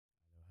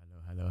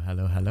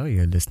Hello.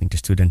 You're listening to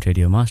Student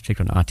Radio Maastricht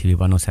on RTV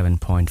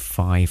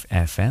 107.5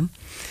 FM.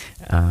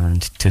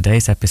 And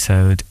today's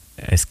episode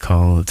is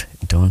called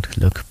Don't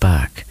Look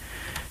Back.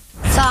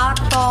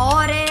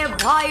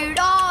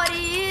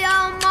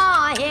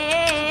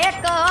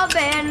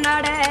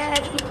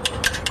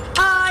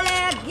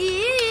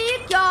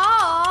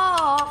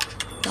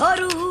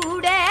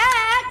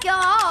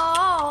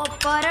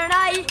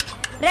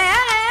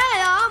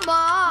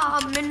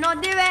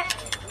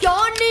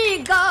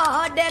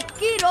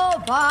 Kiro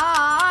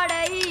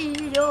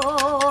भाड़ो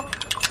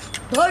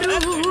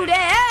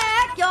धरूड़े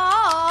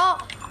क्यों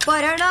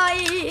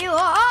परणाई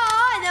हो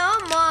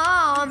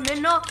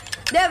मामनो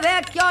देवे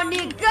क्यों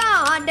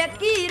निगाह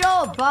Kiro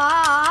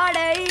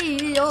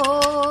भाड़ो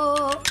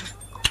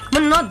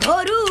मनो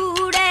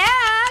धरूड़े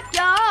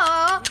क्यों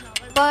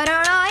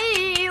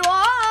परणाई हो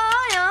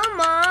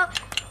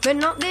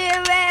मामनो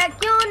देवे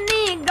क्यों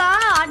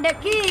निगाह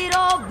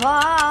किरो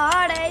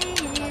भाड़ो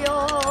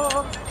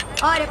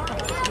और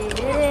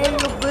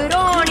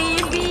लुबरोनी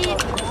भी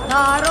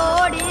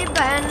तारोड़ी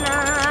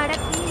बनाड़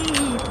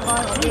की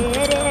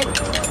पसेरे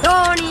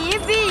रोनी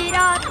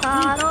बीरा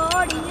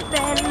तारोड़ी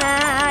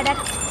बनाड़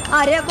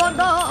अरे वो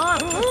दो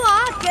हुआ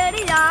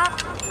करिया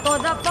तो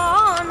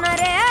दपौन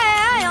रे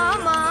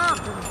आमा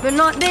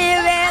बिनो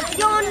देवे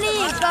क्यों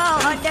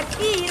निगाह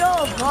डकीरो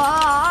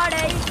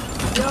भाड़े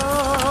जो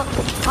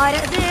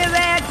अरे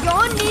देवे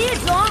क्यों नी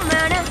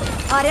सोमन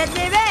अरे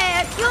देवे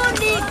क्यों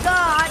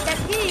निगाह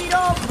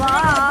डकीरो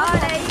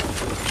भाड़े.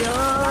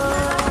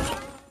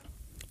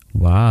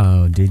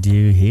 Wow, did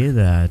you hear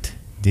that?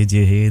 Did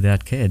you hear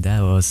that, kid?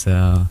 That was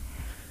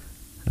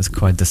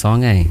quite the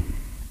song, eh?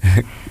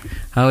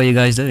 How are you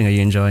guys doing? Are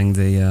you enjoying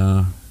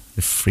the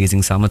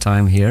freezing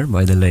summertime here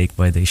by the lake,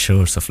 by the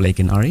shores of Lake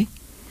Inari?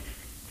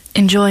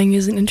 Enjoying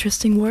is an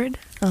interesting word.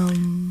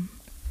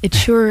 It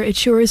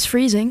sure is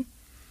freezing.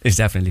 It's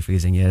definitely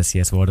freezing.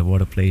 Yes. What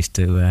a place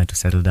to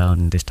settle down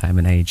in this time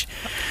and age.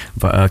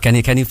 But can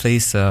you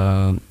please?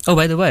 Oh,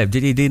 by the way,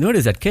 did you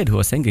notice that kid who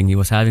was singing? He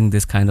was having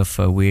this kind of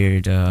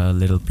weird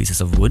little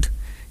pieces of wood,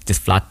 just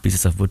flat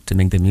pieces of wood to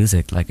make the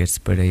music. Like it's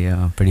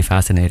pretty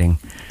fascinating.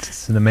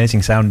 It's an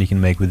amazing sound you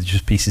can make with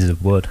just pieces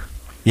of wood.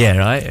 Yeah,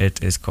 right.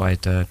 It is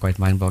quite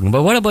mind-boggling.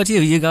 But what about you?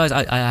 You guys,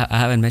 I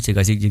haven't met you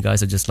guys. You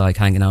guys are just like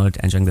hanging out,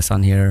 enjoying the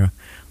sun here,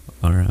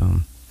 or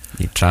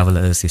you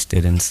travelers, you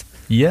students.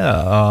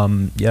 Yeah,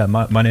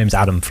 my name's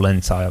Adam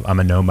Flint. I'm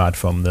a nomad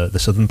from the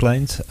Southern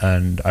Plains,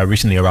 and I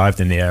recently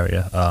arrived in the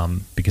area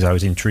because I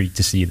was intrigued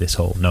to see this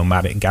whole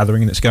nomadic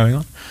gathering that's going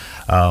on.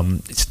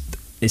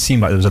 It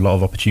seemed like there was a lot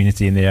of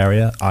opportunity in the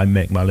area. I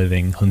make my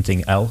living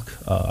hunting elk.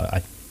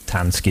 I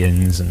tan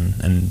skins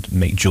and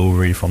make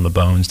jewelry from the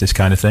bones, this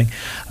kind of thing.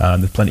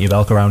 There's plenty of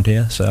elk around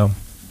here, so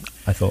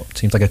I thought it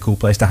seems like a cool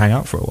place to hang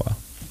out for a while.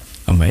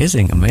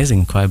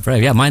 Amazing, quite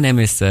brave. Yeah, my name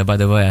is, by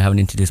the way, I haven't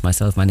introduced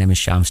myself. My name is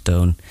Sham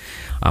Stone.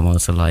 I'm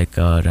also like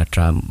a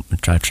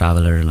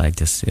traveler, like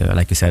this.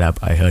 Like you said,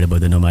 I heard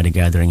about the nomadic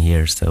gathering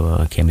here, so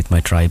I came with my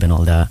tribe and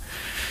all that.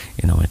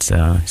 You know,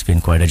 it's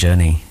been quite a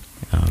journey.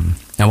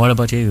 And what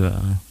about you?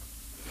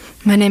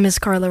 My name is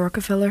Carla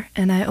Rockefeller,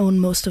 and I own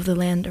most of the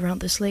land around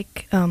this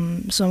lake.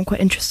 So I'm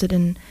quite interested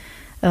in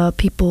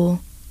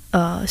people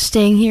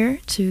staying here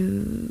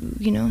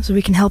to, so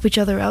we can help each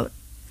other out.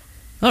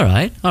 All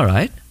right.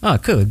 Oh,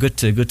 cool. Good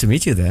to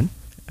meet you then.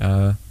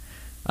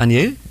 And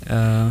you?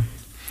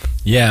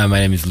 Yeah, my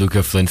name is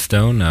Luca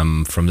Flintstone.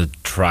 I'm from the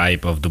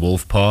tribe of the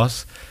Wolf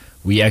Paws.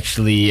 We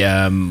actually,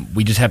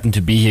 we just happened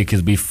to be here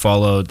because we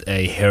followed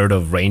a herd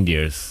of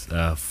reindeers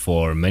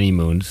for many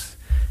moons,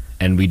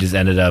 and we just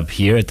ended up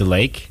here at the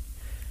lake.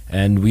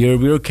 And we're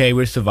okay.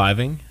 We're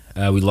surviving.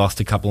 We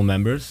lost a couple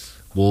members,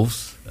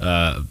 wolves.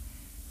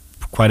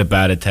 Quite a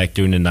bad attack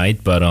during the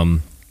night, but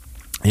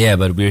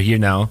but we're here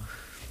now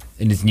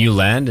in this new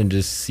land and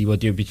just see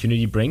what the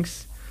opportunity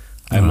brings.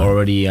 I'm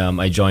already,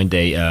 I joined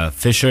a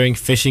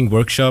fishing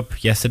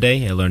workshop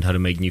yesterday. I learned how to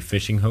make new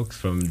fishing hooks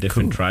from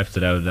different tribes,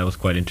 so that was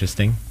quite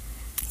interesting.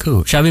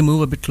 Cool. Shall we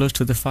move a bit close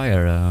to the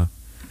fire?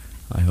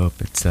 I hope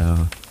it's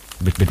a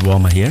bit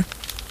warmer here.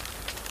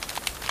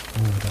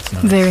 Oh, that's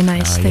nice. Very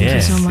nice. Thank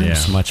you so much.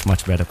 Yeah.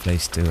 Much better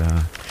place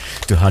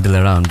to huddle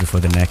around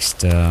before the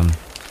next...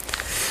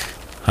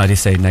 how do you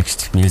say,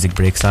 next music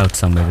breaks out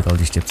somewhere with all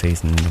these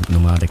gypsies and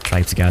nomadic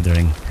tribes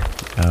gathering.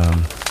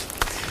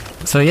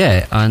 So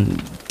yeah,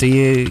 and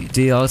have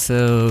you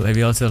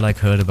also like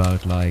heard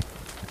about like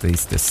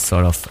this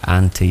sort of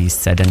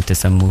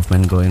anti-sedentism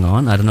movement going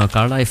on? I don't know,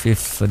 Carla,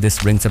 if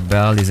this rings a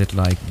bell. Is it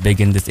like big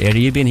in this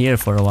area? You've been here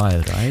for a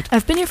while, right?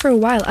 I've been here for a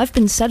while. I've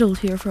been settled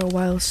here for a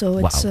while, so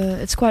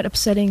it's quite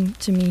upsetting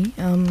to me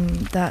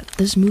that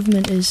this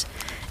movement is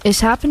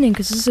happening,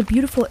 because this is a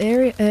beautiful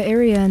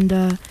area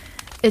and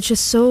it's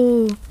just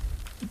so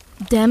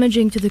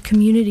damaging to the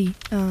community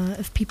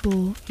if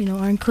people,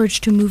 are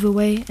encouraged to move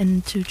away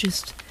and to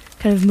just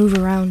kind of move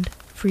around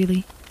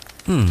freely.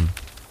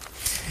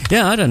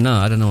 Yeah, I don't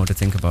know what to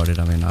think about it.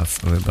 I mean,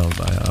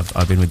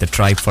 I've been with the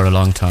tribe for a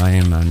long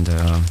time, and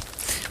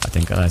I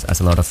think as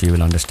a lot of you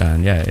will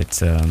understand, yeah,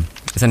 it's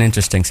it's an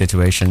interesting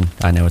situation.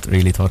 I never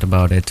really thought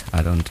about it.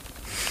 I don't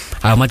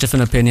have much of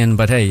an opinion,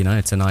 but hey,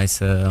 it's a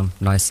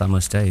nice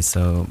summer's day.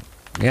 So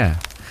yeah,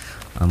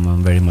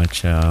 I'm very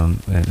much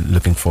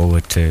looking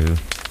forward to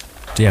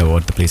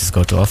what the place has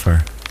got to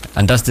offer.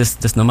 And does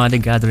this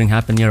nomadic gathering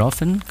happen here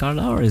often,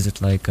 Carla, or is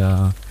it like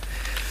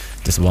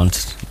just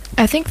once?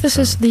 I think this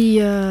is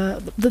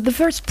the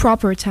first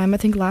proper time. I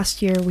think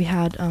last year we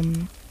had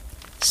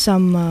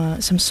some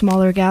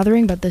smaller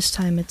gathering, but this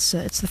time it's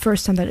the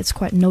first time that it's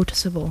quite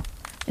noticeable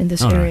in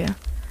this area.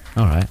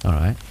 All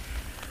right.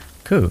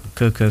 Cool.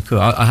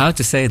 I have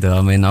to say though,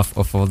 I mean,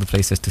 of all the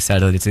places to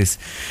settle, it's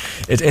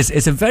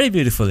a very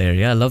beautiful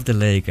area. I love the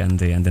lake and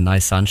the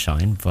nice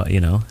sunshine, but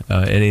it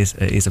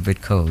is a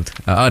bit cold,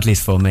 at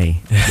least for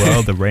me.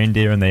 Well, the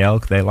reindeer and the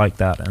elk, they like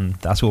that, and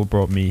that's what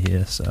brought me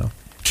here. So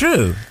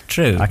true.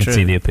 I can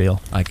see the appeal.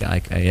 I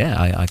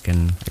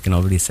can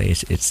already say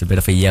it's a bit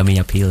of a yummy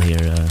appeal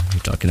here.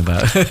 You're talking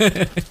about.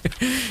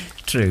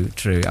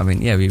 True. I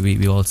mean, yeah,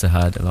 we also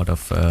had a lot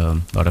of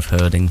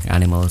herding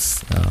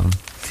animals.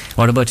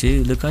 What about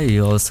you, Luca?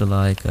 You also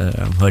like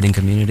herding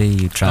community?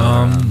 You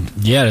travel?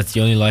 Yeah, that's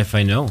the only life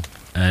I know.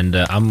 And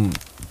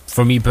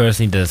for me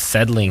personally, the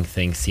settling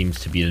thing seems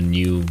to be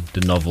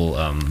the novel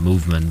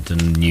movement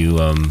and new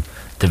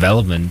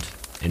development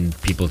in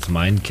people's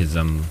mind, because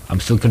I'm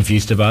still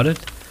confused about it.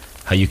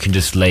 How you can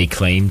just lay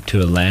claim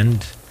to a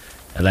land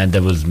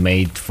that was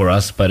made for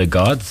us by the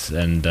gods,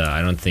 and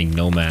I don't think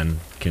no man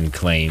can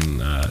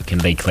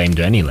lay claim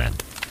to any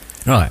land.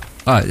 Right.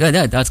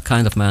 Yeah, that's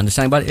kind of my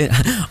understanding. But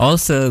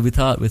also,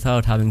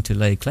 without having to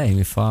lay claim,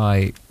 if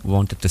I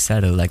wanted to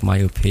settle, like, my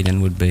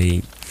opinion would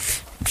be,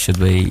 should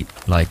we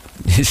like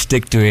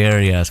stick to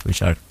areas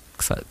which are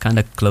kind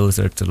of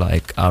closer to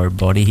like our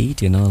body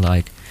heat,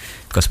 like,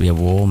 because we are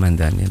warm, and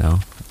then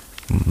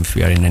if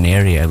we are in an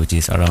area which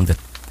is around the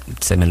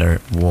similar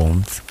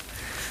warmth,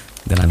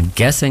 then I'm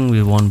guessing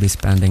we won't be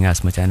spending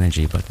as much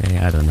energy. But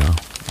I don't know.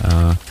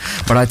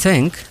 But I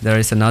think there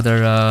is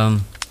another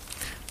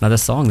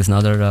song. There's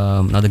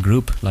another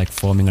group like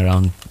forming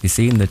around. You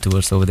see in the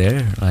tours over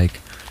there.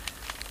 Like,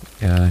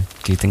 do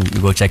you think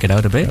you go check it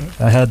out a bit?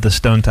 I heard the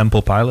Stone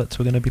Temple Pilots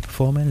were going to be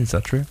performing. Is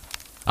that true?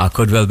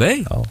 Could well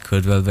be. Oh.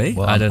 Could well be.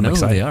 Well, I don't know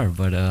excited. who they are,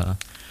 but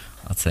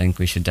I think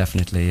we should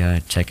definitely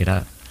check it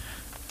out.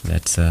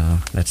 Let's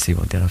see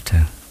what they're up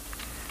to.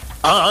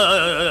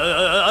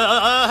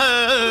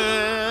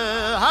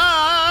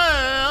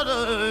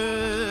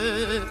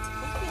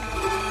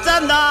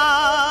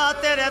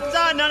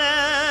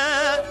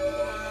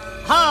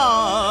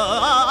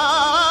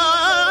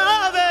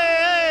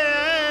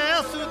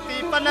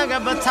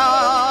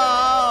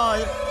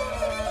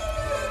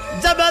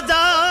 जब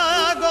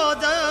जागो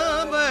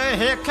जब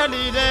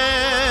हेखली रे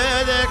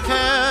देख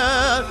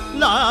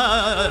ला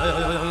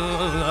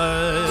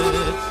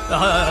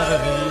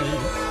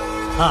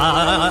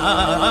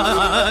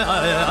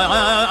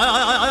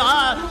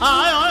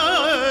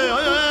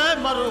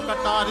मरु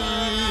कटारी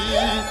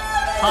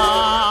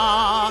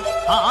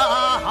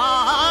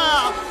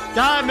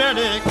क्या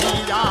मेरे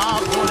किया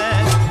भूले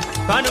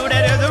कानूडे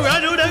रे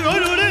दुगानूडे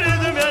गोनूडे रे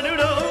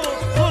दुगानूडो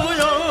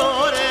ओयो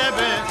रे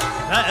बे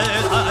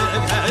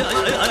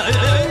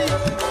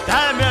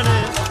क्या मेरे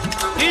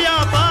किया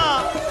पा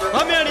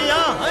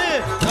मेरिया है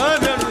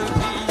मेरे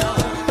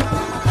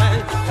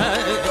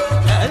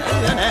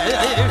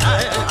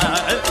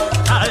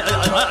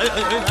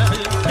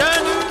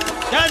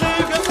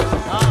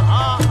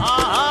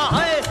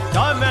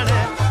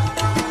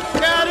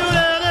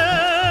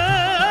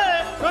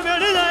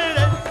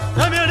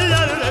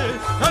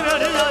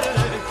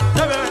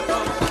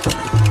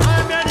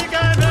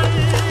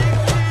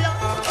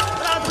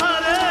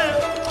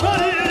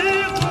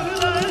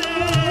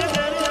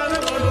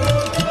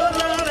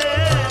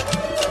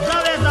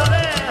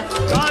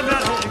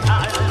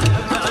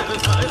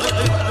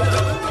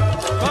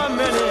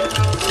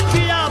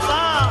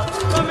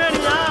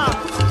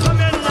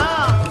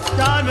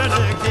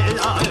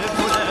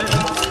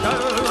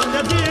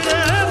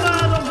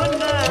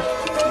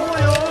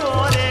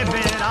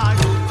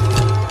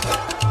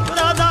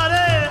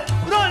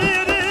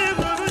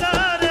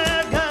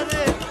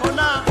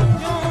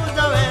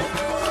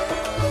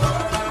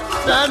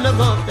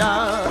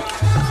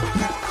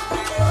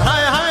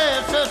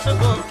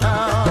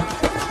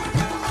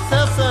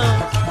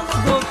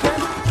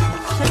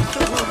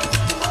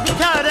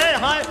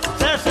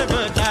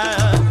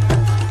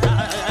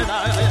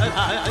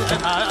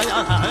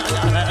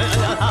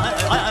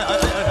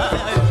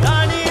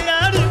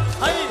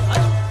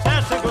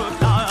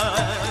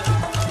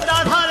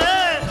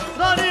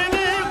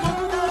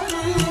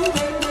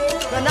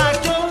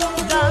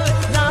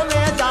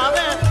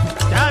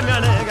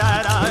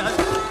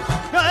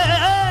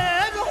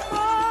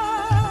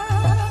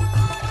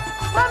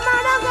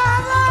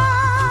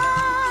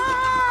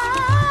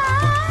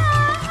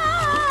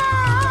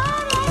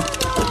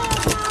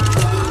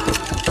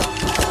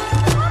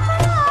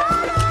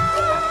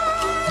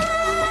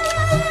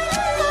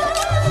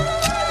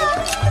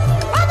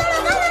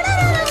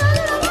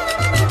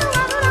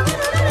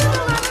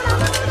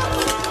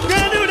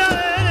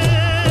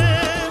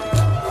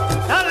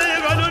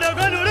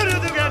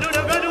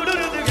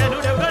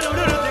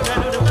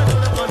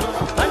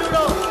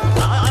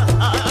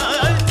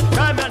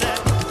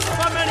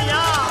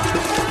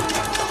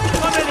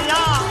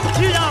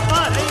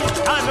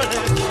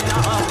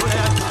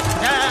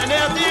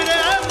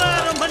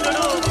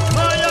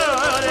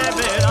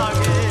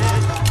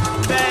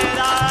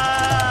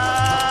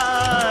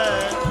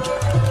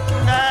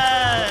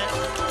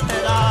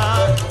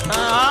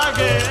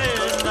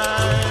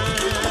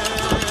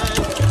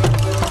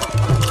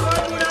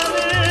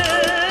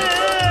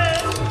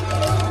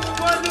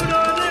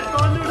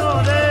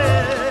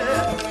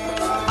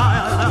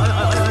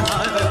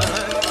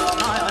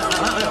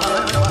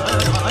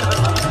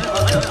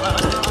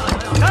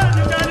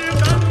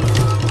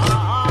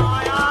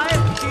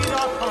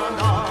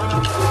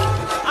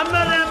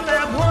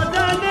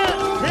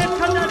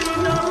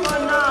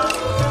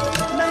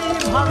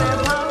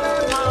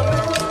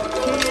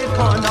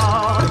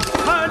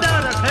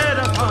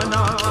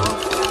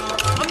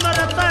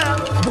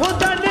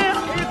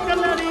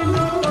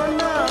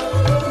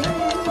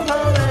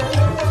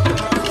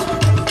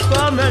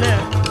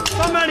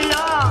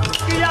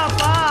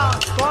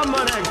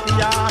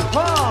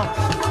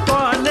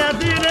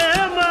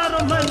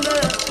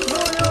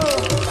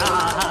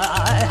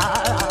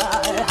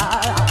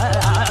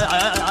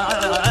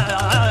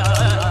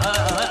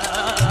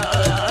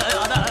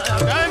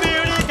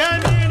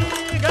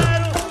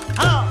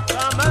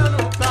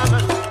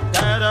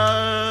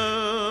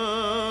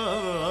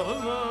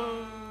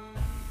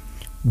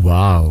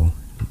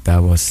that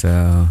was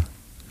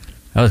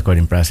quite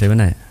impressive,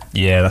 isn't it?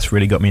 Yeah, that's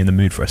really got me in the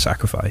mood for a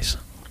sacrifice.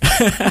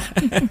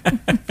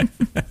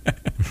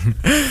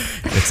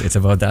 It's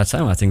about that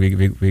time. I think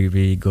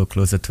we go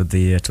closer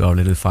to our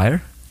little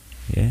fire.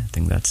 Yeah, I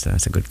think that's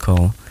a good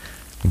call.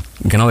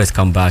 You can always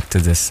come back to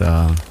this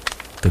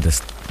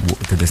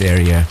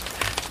area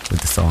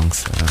with the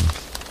songs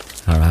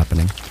are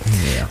happening.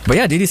 Yeah. But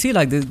yeah, did you see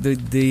like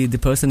the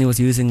person who was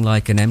using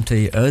like an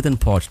empty earthen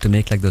pot to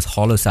make like those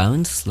hollow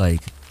sounds,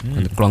 like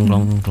the glong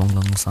glong glong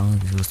glong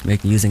sound? He was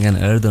using an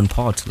earthen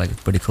pot, like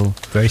it's pretty cool.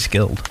 Very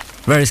skilled.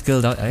 Very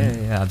skilled.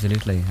 Yeah,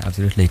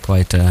 absolutely,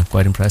 quite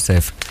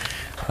impressive.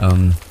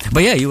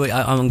 But yeah,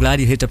 I'm glad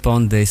you hit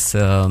upon this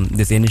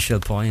initial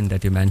point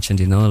that you mentioned.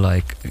 You know,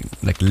 like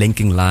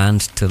linking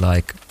land to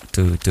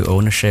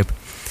ownership.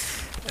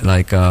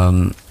 Like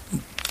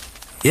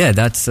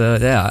that's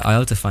I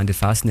also find it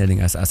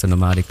fascinating as a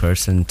nomadic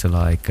person to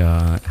like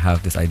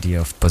have this idea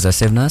of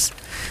possessiveness.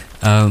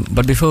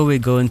 But before we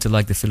go into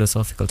like the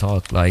philosophical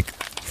talk, like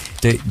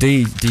are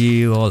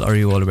you all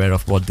aware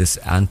of what this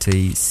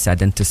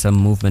anti-sedentism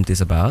movement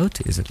is about?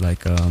 Is it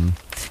like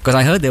because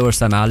I heard there were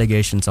some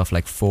allegations of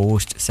like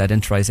forced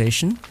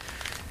sedentarization.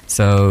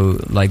 So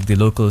like the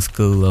local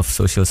school of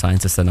social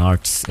sciences and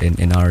arts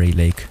in Ari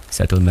Lake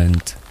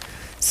settlement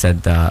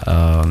said that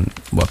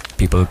what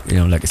people,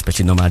 like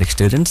especially nomadic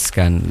students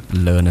can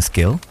learn a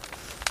skill,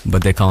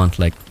 but they can't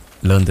like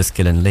learn the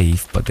skill and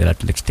leave, but they have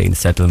to like stay in the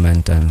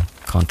settlement and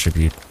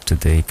contribute to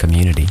the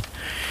community.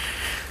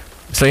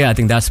 So yeah, I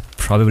think that's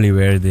probably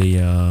where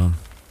the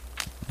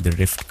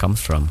rift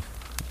comes from.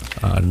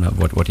 I don't know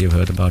what you've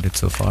heard about it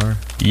so far.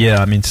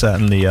 Yeah, I mean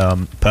certainly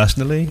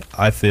personally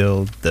I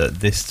feel that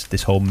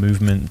this whole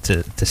movement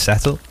to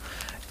settle,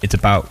 it's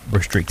about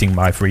restricting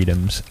my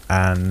freedoms,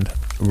 and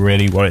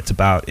really what it's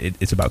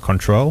about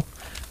control,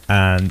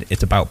 and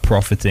it's about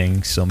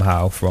profiting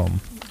somehow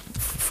from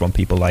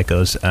people like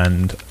us,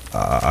 and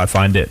I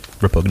find it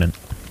repugnant.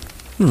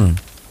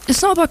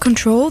 It's not about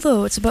control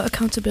though, it's about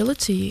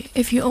accountability.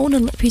 If you own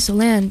a piece of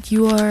land,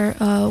 you are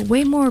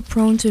way more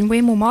prone to and way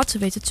more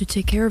motivated to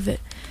take care of it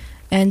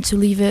and to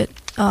leave it,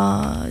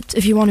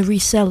 if you want to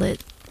resell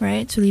it,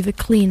 right, to leave it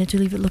clean and to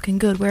leave it looking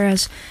good.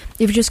 Whereas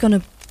if you're just going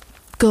to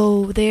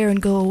go there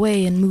and go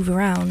away and move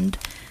around,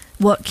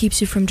 what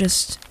keeps you from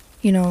just,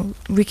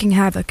 wreaking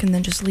havoc and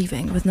then just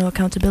leaving with no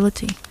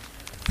accountability?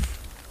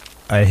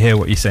 I hear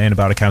what you're saying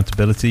about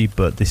accountability,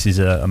 but this is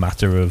a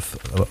matter of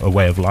a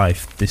way of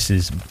life. This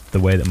is the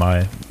way that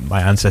my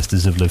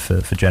ancestors have lived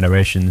for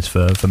generations,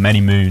 for many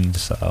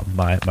moons.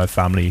 My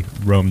family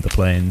roamed the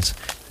plains.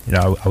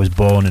 I was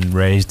born and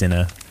raised in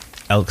a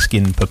elk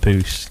skin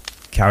papoose,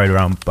 carried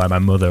around by my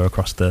mother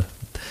across the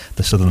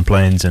southern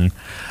plains, and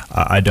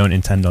I don't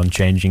intend on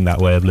changing that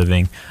way of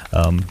living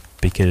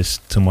because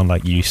someone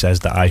like you says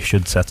that I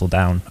should settle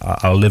down.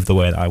 I'll live the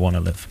way that I want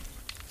to live.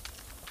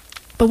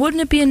 But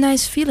wouldn't it be a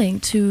nice feeling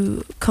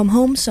to come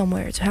home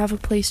somewhere, to have a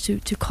place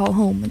to call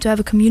home, and to have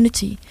a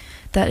community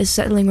that is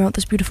settling around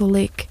this beautiful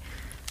lake,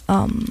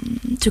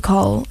 to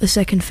call a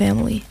second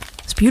family?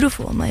 It's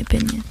beautiful, in my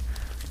opinion.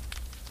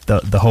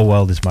 The whole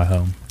world is my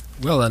home.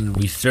 Well, and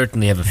we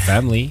certainly have a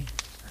family.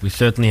 We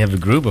certainly have a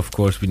group. Of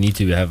course, we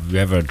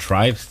have our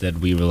tribes that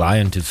we rely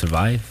on to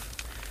survive.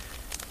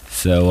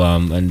 So,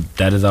 and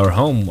that is our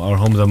home. Our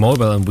homes are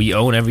mobile, and we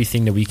own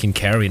everything that we can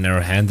carry in our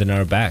hands and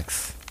our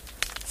backs.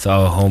 So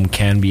our home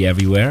can be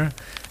everywhere.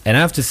 And I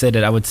have to say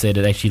that I would say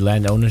that actually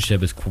land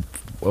ownership is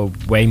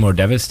way more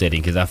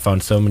devastating, because I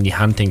found so many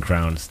hunting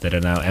grounds that are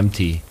now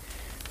empty.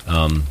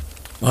 No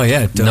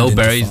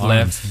berries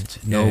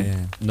left,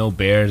 no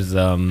bears,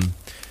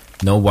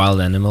 no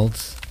wild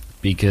animals,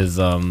 because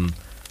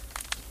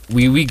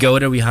we go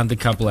there, we hunt a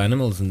couple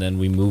animals, and then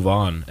we move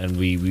on, and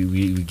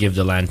we give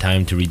the land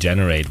time to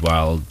regenerate,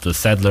 while the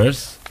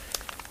settlers,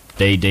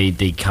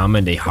 they come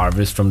and they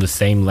harvest from the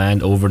same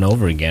land over and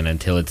over again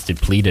until it's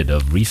depleted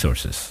of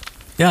resources.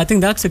 Yeah, I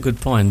think that's a good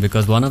point,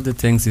 because one of the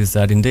things is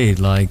that indeed,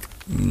 like,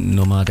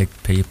 nomadic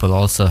people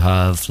also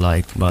have,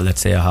 like, well,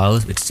 let's say a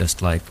house, it's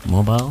just like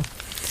mobile.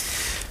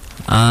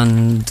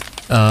 And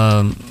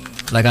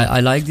like I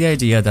like the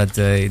idea that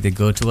they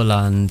go to a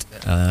land,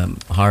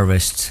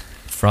 harvest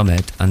from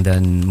it, and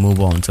then move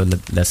on. So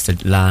let's the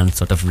land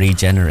sort of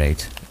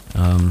regenerate.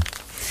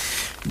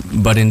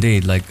 But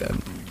indeed, like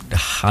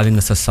having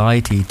a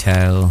society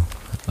tell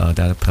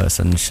that a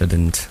person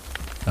shouldn't,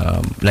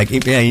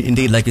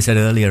 indeed, like you said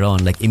earlier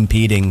on, like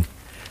impeding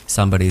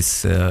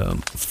somebody's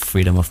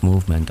freedom of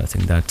movement. I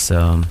think that's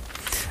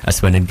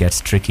when it gets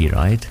tricky,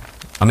 right?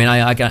 I mean,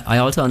 I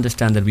also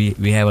understand that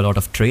we have a lot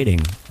of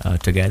trading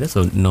together.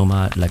 So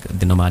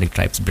the nomadic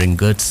tribes bring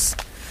goods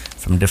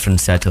from different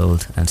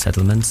settled and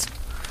settlements.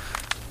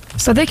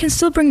 So they can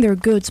still bring their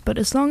goods, but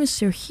as long as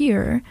they're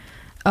here,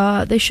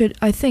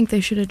 I think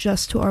they should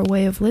adjust to our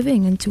way of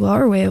living and to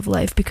our way of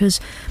life. Because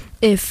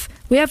if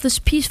we have this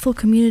peaceful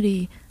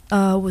community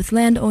with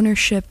land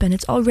ownership, and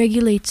it's all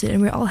regulated,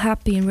 and we're all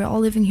happy, and we're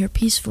all living here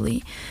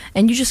peacefully,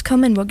 and you just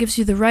come in, what gives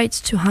you the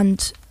rights to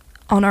hunt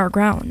on our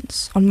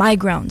grounds, on my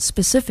grounds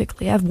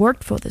specifically? I've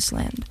worked for this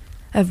land.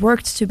 have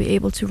worked to be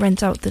able to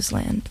rent out this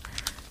land.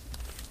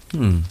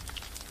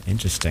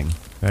 Interesting,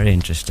 very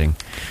interesting.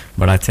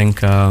 But I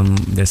think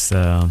there's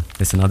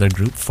another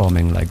group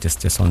forming, like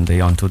just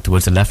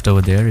towards the left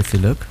over there. If you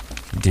look,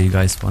 do you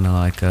guys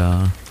wanna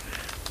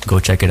go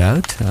check it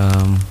out?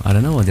 I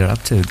don't know what they're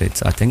up to.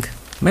 It's, I think,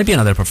 maybe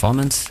another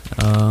performance.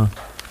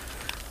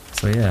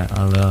 So yeah,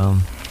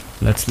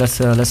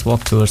 let's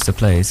walk towards the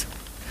place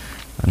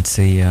and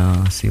see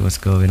what's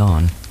going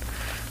on.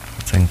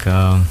 I think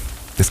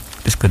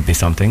this could be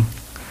something.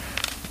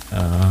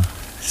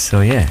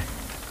 So yeah,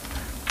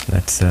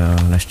 let's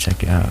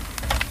check it out.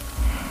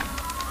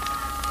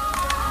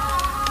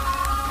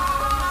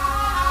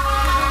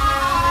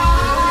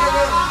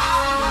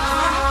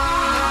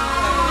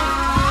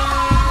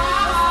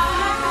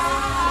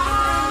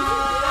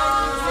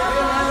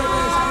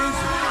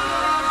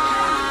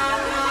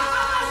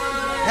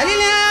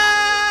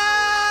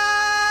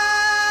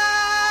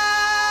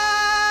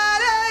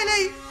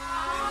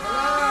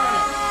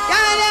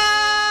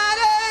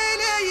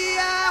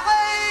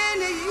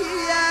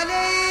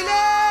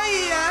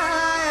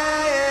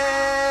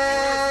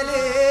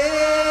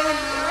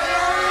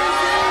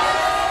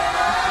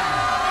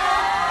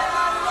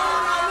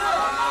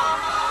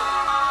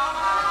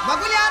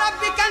 بقول يا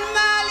ربي كان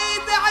مالي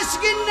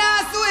بعشق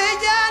الناس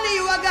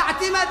وهجاني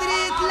وقعت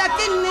مدريت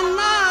لكن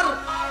النار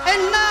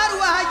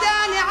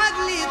وهجاني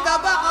عقلي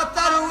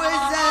تبعتر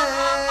وزاد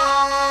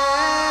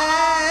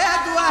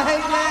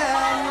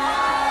وهجاني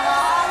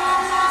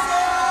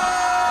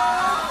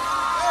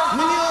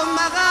من يوم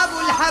ما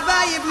غابوا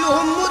الحبايب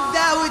لهم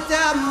مدة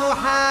وتموا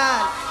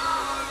حال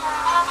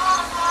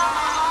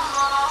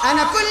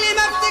أنا كل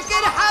ما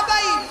افتكر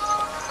حبايب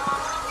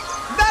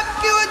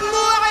ببكي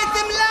ودموعي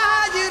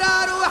تملاها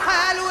جرار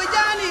وحال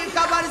وجاني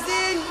كبر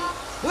زين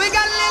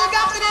وقال لي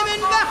القطر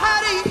من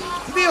بحري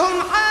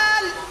بهم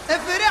حال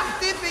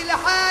فرحت في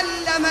الحال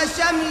لما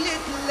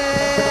شملت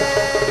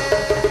ليه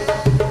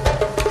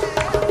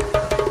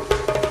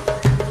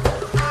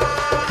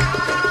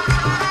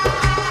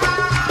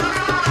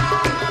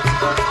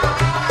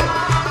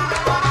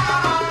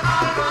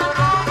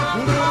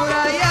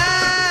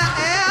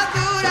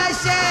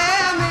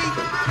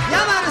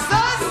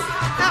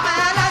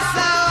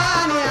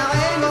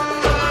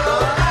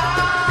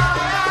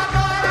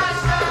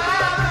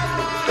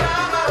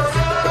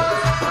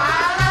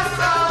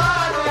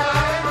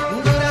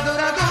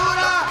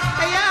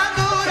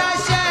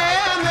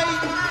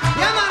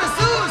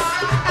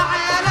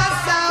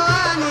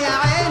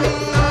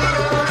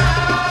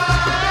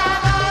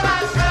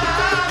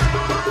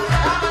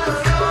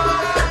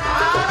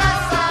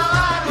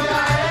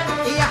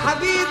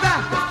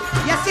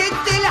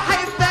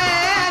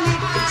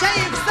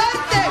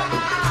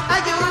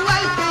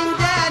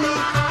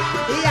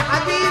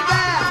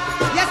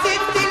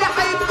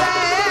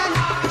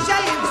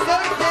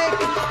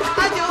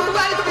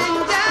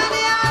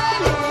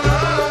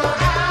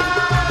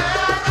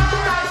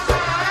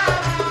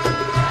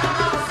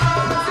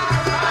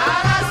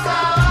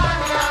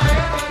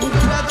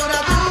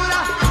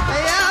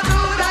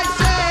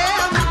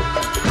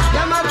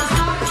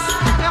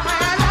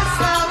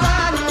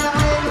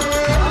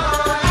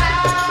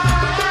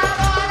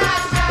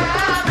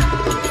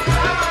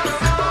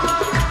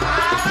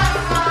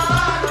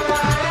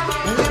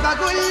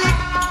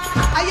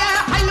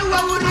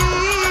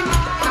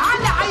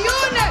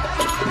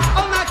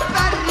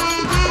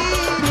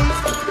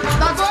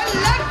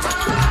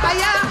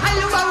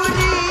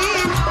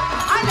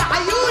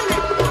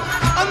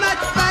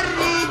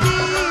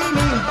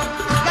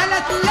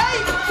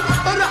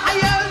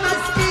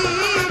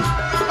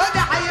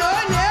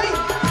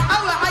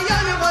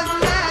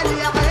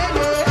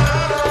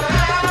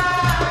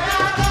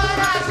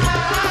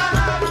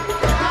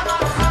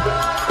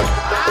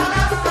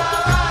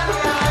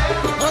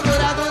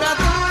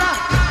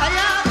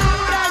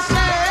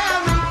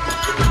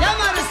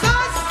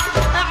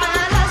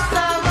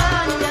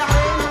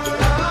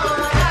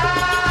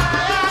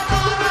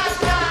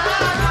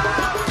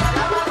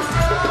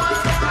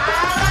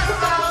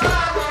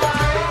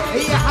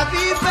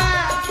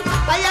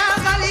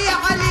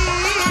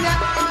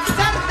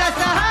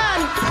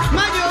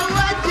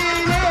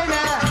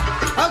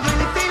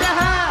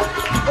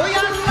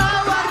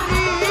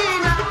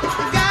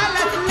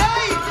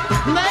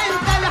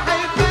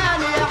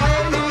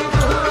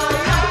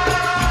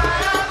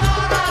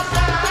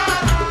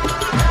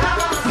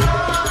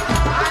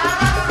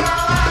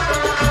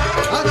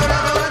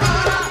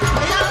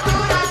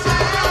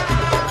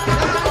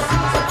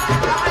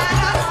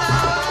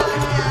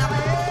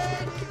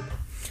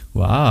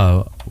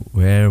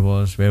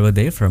Where were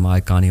they from? I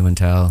can't even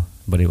tell.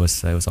 But it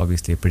was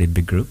obviously a pretty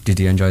big group. Did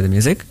you enjoy the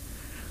music?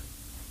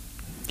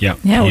 Yeah,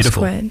 yeah,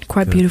 beautiful. It was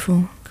quite Cool.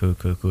 beautiful.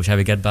 Cool. Shall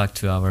we get back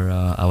to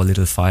our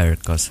little fire?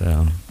 Because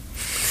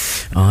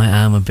I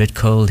am a bit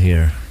cold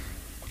here.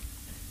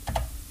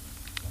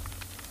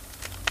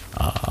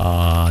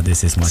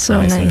 This is much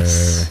So nicer.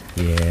 nice.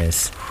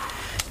 Yes.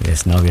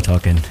 Now we're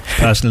talking.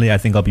 Personally, I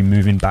think I'll be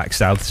moving back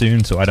south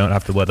soon, so I don't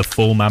have to wear the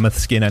full mammoth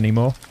skin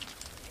anymore.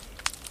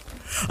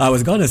 I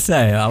was gonna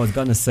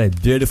say,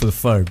 beautiful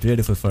fur.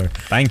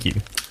 Thank you.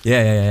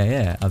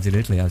 Yeah.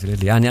 Absolutely.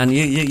 And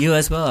you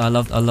as well. I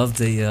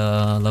love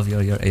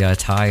your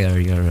attire.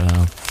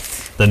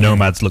 The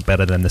nomads look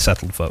better than the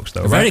settled folks,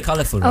 though. Very Right?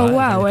 colourful. Oh right?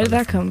 wow, Very where did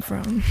that colourful.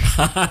 come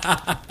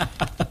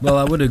from? Well,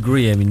 I would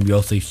agree. I mean, we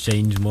also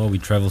exchange more. We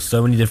travel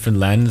so many different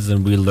lands,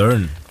 and we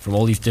learn from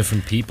all these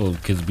different people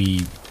because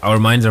our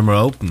minds are more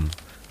open,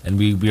 and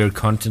we are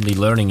constantly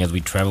learning as we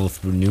travel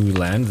through new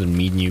lands and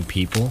meet new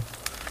people.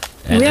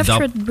 And We have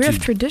adopt we have to-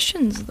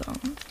 traditions though.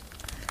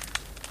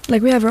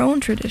 Like we have our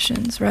own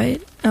traditions,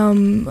 right?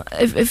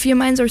 If your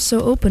minds are so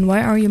open,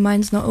 why are your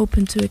minds not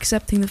open to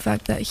accepting the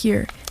fact that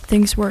here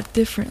things work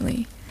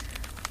differently?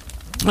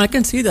 I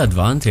can see the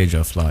advantage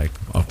of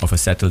of a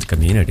settled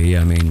community.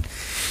 I mean,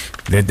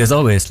 there's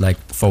always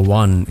for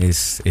one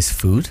is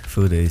food.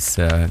 Food is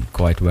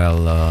quite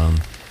well.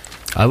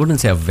 I wouldn't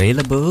say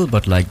available,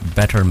 but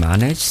better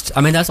managed.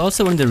 I mean, that's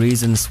also one of the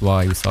reasons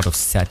why we sort of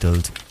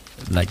settled,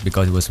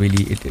 because it was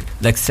really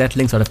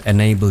settling sort of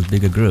enabled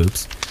bigger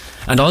groups,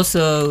 and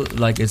also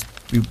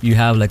you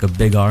have a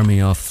big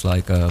army of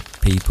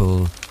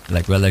people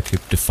well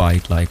equipped to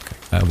fight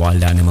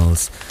wild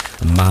animals,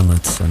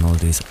 mammoths, and all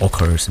these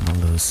ochres and all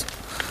those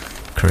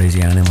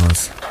crazy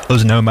animals.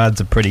 Those nomads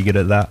are pretty good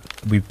at that.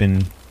 We've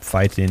been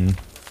fighting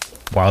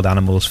wild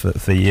animals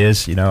for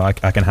years. You know, I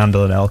can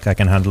handle an elk, I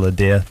can handle a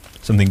deer,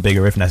 something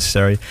bigger if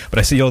necessary. But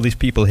I see all these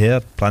people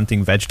here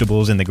planting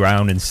vegetables in the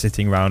ground and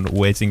sitting around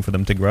waiting for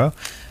them to grow,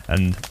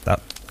 and that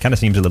kind of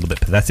seems a little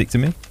bit pathetic to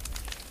me.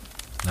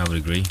 I would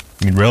agree.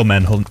 I mean, real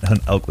men hunt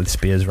elk with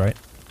spears, right?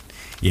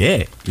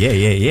 Yeah.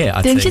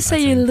 Didn't you say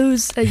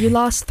you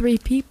lost 3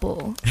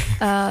 people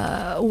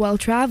while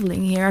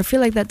traveling here? I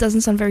feel like that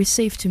doesn't sound very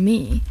safe to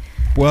me.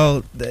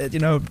 Well,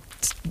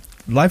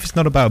 life is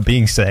not about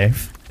being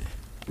safe.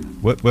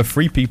 We're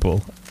free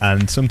people,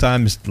 and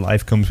sometimes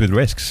life comes with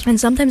risks. And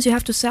sometimes you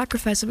have to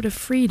sacrifice a bit of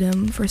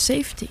freedom for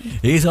safety.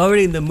 He's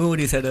already in the mood,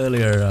 he said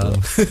earlier.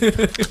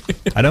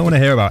 I don't want to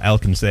hear about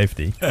elk and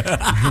safety.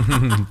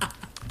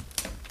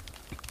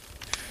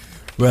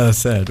 Well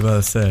said,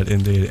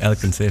 indeed.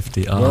 Elk and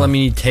safety. Well, I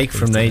mean, you take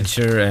from Exactly.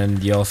 nature,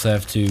 and you also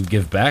have to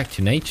give back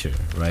to nature,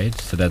 right?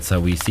 So that's how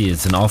we see it.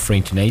 It's an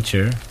offering to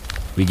nature.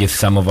 We give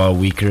some of our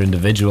weaker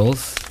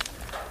individuals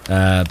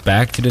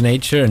back to the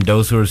nature, and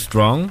those who are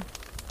strong,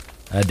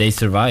 they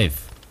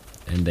survive,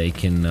 and they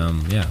can,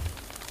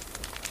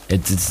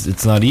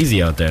 It's not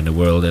easy out there in the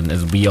world, and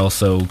as we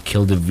also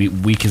kill the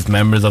weakest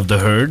members of the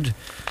herd,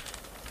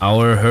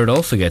 our herd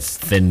also gets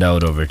thinned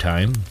out over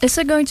time. Is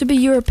it going to be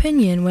your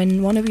opinion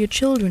when one of your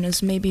children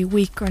is maybe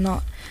weak or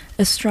not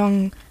a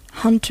strong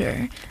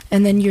hunter,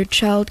 and then your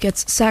child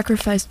gets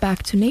sacrificed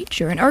back to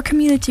nature? In our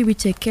community, we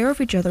take care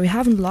of each other. We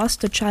haven't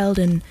lost a child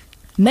in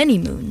many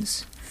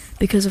moons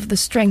because of the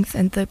strength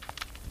and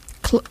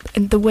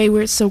the way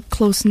we're so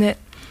close knit.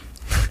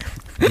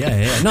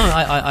 Yeah. No,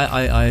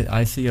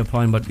 I see your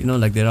point, but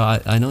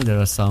I know there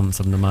are some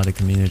nomadic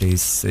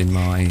communities in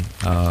my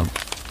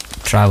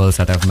travels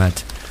that I've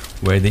met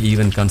where they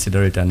even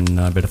consider it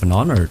a bit of an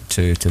honor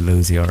to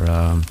lose your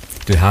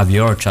to have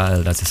your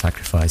child as a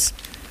sacrifice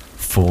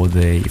for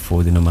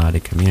the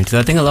nomadic community.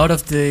 I think a lot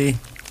of the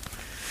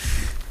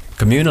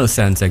communal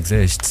sense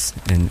exists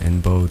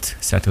in both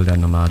settled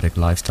and nomadic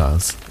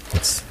lifestyles.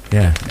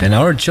 And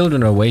our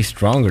children are way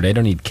stronger. They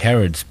don't eat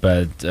carrots,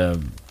 but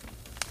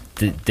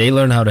they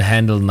learn how to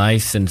handle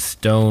knives and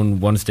stone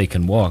once they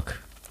can walk.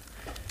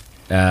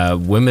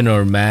 Women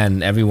or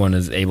man, everyone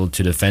is able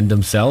to defend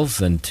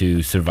themselves and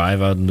to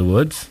survive out in the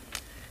woods.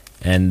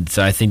 And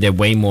so I think they're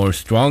way more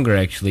stronger,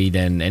 actually,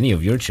 than any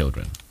of your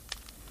children.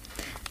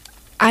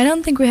 I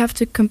don't think we have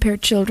to compare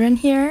children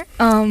here.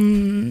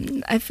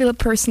 I feel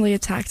personally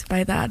attacked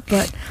by that,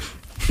 but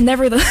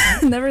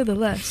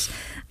nevertheless,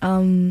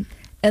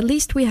 at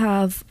least we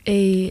have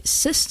a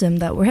system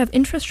we have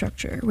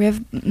infrastructure. We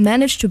have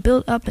managed to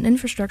build up an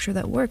infrastructure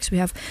that works. We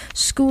have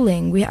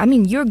schooling.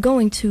 You're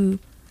going to,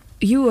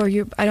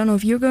 I don't know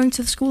if you're going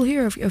to school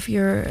here, if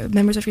your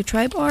members of your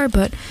tribe are,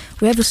 but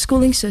we have a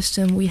schooling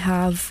system. We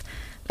have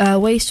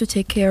ways to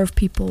take care of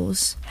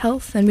people's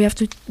health, and we have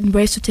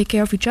ways to take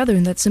care of each other,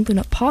 and that's simply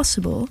not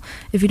possible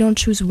if you don't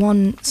choose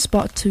one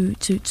spot to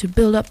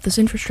build up this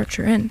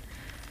infrastructure in.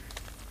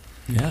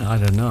 Yeah, I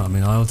don't know. I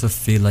mean, I also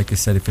feel like you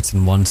said, if it's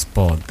in one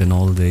spot, then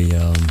all the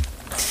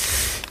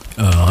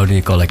how do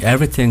you call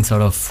everything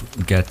sort of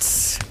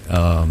gets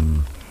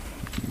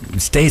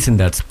stays in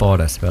that spot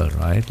as well,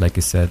 right? Like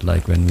you said,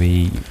 when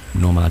we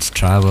nomads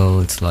travel,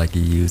 it's like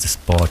you use a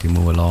spot, you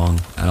move along,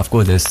 and of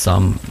course there's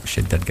some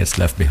shit that gets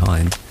left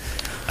behind.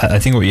 I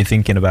think what you're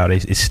thinking about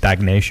is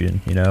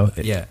stagnation. You know,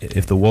 Yeah.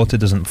 If the water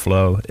doesn't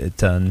flow, it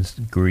turns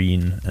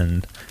green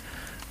and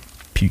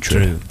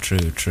putrid. True.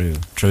 Yeah.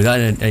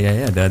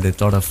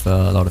 There's a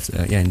lot of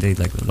indeed,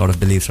 a lot of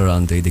beliefs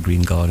around the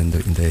green god in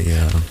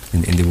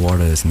the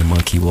waters, in the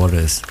murky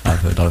waters. I've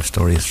heard a lot of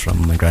stories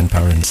from my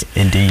grandparents.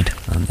 Indeed.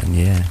 And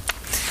yeah,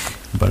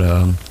 but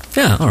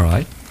yeah, all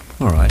right.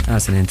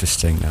 That's an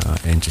interesting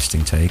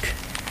take.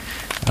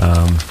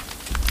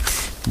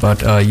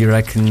 But you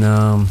reckon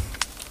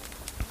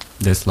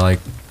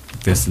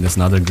there's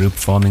another group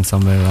forming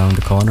somewhere around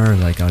the corner.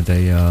 Like, are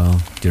they?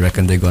 Do you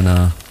reckon they're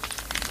gonna?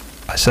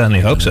 I certainly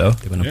hope so.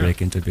 They're gonna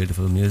break into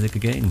beautiful music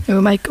again. We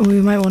might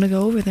want to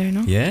go over there,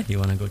 no? Yeah, you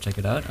wanna go check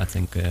it out? I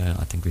think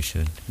we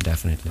should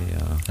definitely.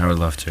 I would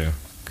love to.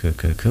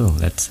 Cool.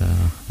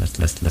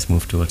 Let's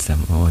move towards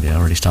them. Oh, they're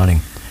already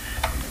starting.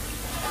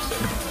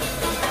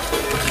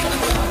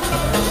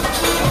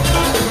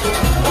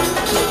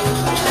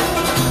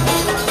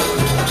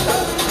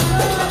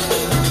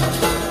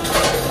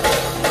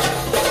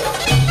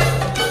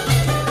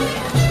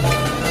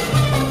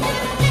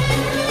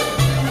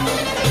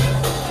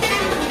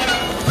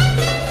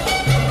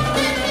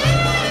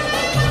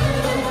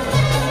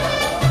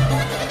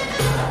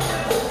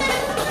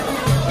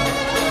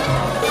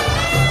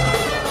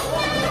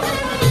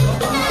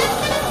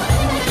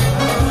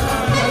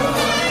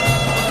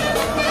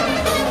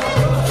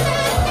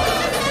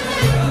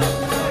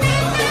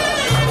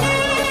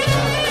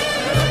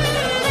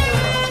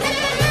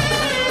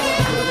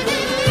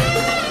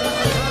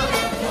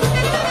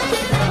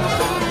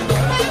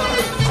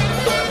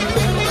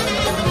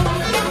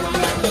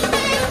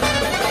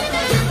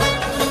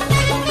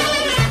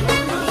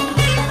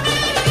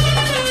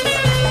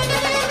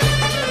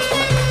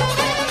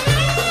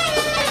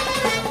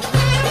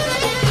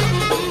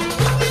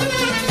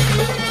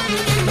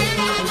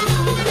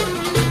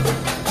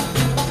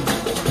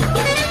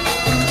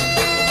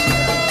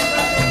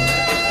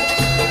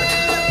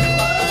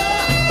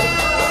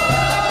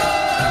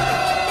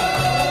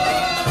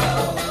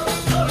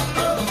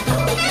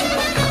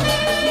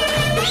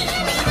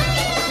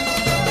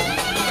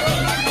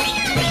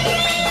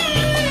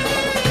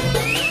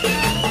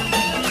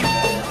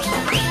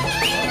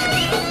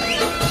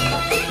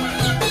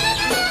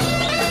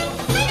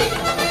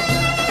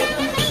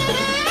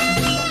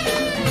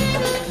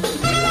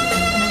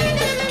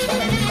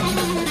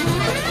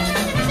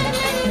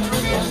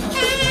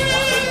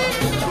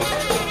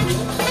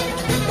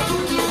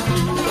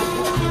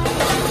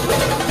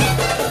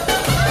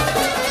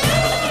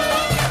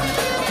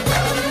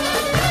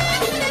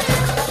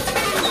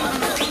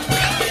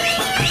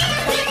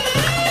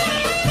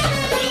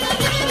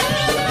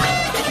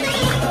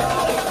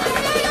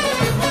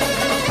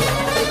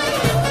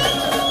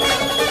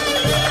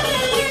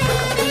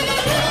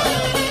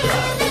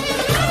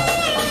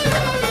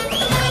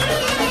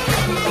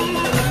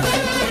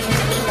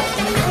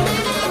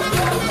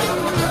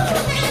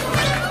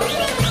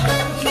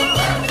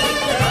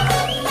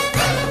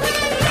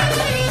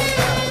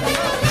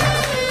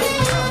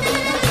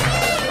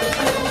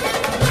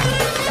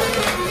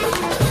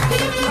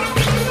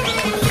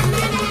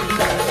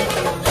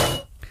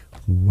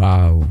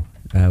 Wow,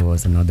 that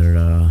was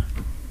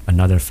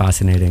another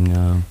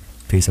fascinating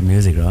piece of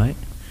music, right?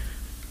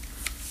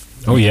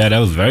 Oh yeah, that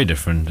was very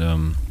different.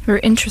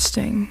 Very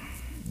interesting.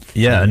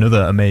 Yeah,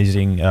 another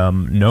amazing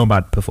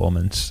Nomad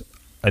performance.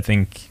 I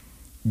think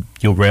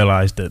you'll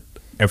realize that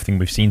everything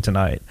we've seen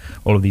tonight,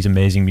 all of these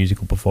amazing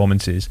musical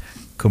performances,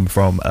 come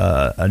from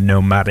a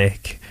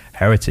nomadic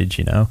heritage.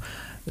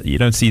 You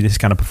don't see this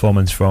kind of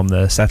performance from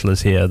the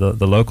settlers here.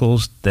 The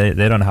locals, they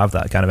don't have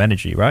that kind of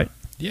energy, right?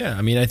 Yeah,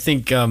 I mean, I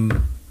think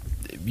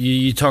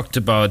you talked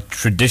about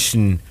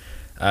tradition.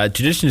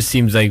 Tradition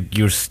seems like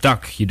you're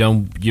stuck.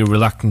 You're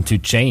reluctant to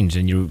change,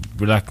 and you're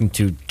reluctant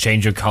to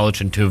change your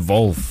culture and to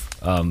evolve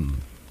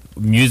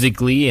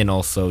musically, and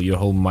also your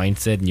whole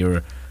mindset and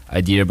your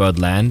idea about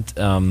land.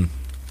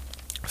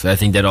 So I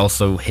think that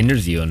also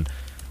hinders you on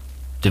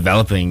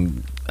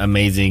developing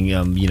amazing,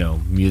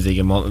 music,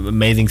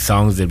 amazing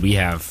songs that we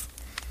have.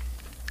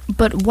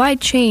 But why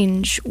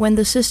change when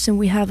the system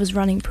we have is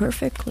running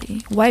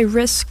perfectly? Why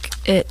risk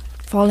it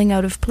falling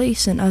out of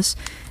place and us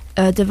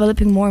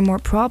developing more and more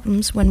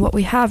problems when what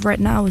we have right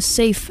now is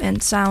safe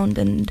and sound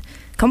and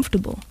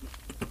comfortable?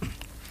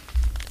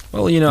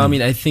 Well, I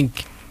mean, I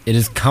think it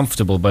is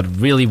comfortable, but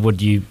really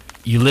what you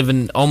live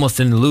in almost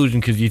an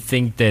illusion, because you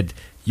think that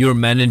you're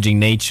managing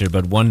nature,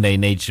 but one day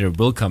nature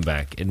will come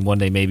back, and one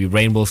day maybe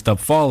rain will stop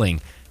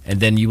falling, and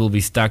then you will be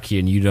stuck here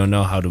and you don't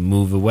know how to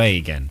move away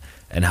again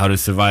and how to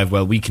survive.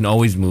 Well, we can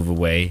always move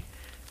away.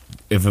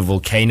 If a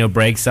volcano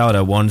breaks out,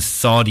 I once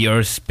saw the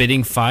earth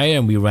spitting fire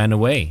and we ran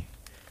away.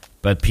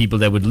 But people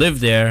that would live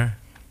there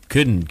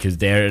couldn't, because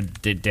they're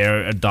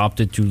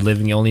adopted to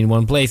living only in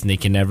one place and they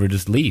can never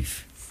just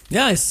leave.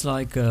 Yeah, it's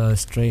like a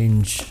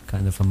strange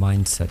kind of a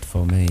mindset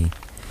for me.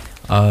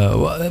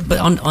 But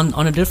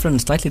on a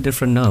slightly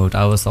different note,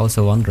 I was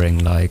also wondering,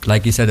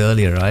 like you said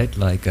earlier, right?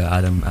 Like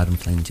Adam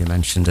Flint, you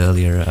mentioned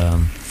earlier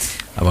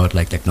about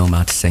like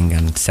nomads sing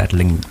and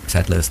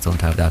settlers don't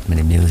have that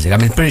many music. I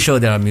mean, pretty sure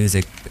there are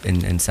music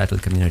in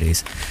settled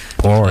communities.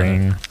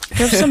 Boring.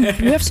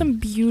 We have some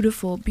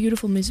beautiful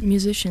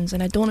musicians,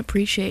 and I don't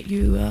appreciate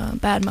you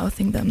bad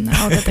mouthing them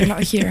now that they're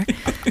not here.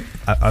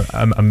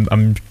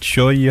 I'm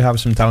sure you have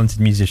some talented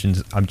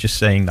musicians. I'm just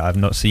saying that I've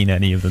not seen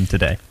any of them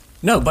today.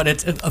 No, but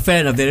it's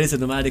fair enough. There is a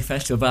nomadic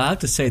festival, but I have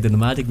to say the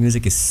nomadic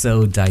music is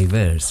so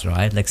diverse,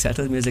 right? Like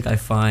settled music, I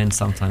find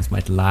sometimes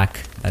might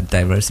lack that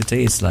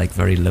diversity. It's like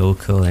very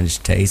local and it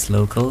stays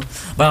local.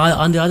 But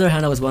on the other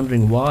hand, I was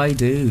wondering, why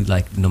do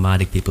like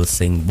nomadic people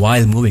sing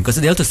while moving? Because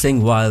they also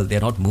sing while they're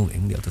not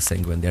moving. They also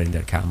sing when they're in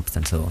their camps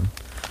and so on.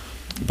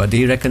 But do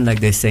you reckon like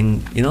they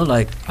sing? You know,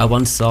 like I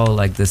once saw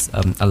like this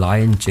a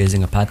lion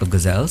chasing a pack of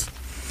gazelles.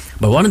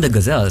 But one of the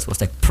gazelles was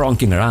like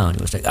pronking around.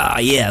 It was like,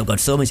 yeah, I've got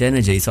so much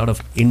energy, sort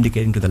of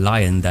indicating to the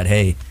lion that,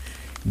 hey,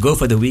 go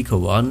for the weaker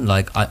one.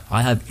 Like,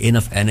 I have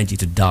enough energy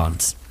to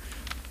dance.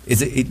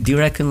 Do you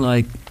reckon,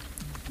 like,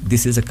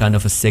 this is a kind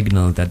of a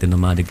signal that the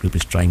nomadic group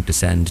is trying to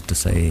send to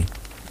say...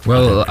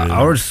 Well,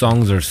 our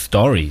songs are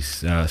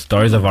stories,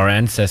 stories of our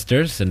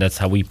ancestors, and that's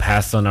how we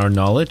pass on our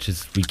knowledge,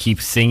 is we keep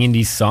singing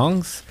these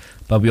songs,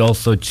 but we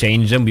also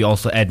change them. We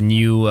also add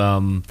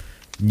new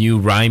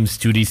rhymes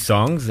to these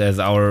songs as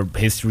our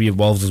history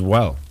evolves as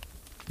well.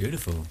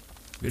 Beautiful.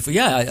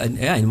 Yeah.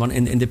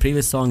 In the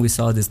previous song, we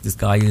saw this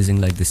guy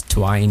using like this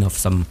twine of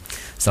some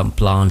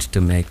plant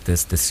to make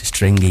this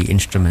stringy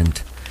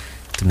instrument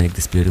to make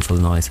this beautiful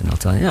noise, and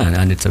also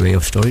and it's a way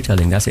of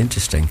storytelling. That's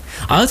interesting.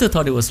 I also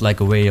thought it was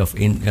like a way of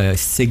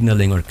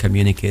signaling or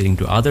communicating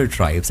to other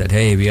tribes that,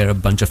 hey, we are a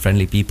bunch of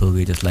friendly people.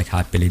 We just like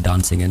happily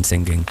dancing and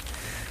singing,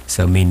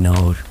 so mean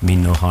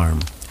no harm.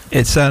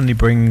 It certainly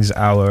brings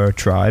our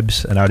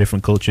tribes and our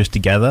different cultures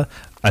together,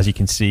 as you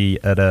can see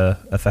at a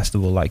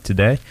festival like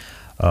today.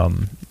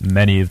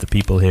 Many of the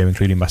people here,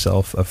 including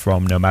myself, are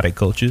from nomadic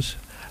cultures,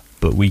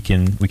 but we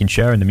can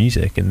share in the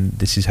music, and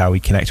this is how we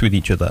connect with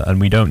each other. And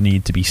we don't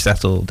need to be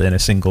settled in a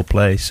single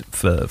place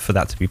for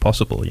that to be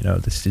possible. You know,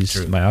 this is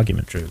True. my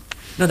argument. True.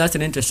 No, that's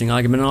an interesting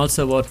argument. And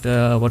also what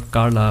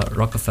Carla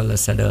Rockefeller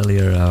said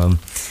earlier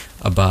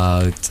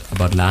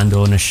about land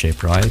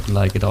ownership, right?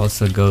 Like it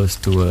also goes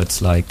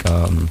towards like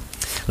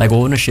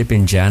ownership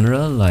in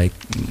general, like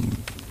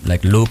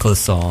local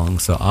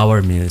songs, so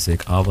our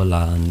music, our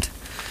land.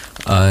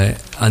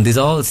 And this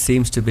all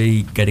seems to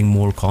be getting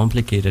more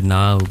complicated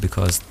now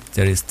because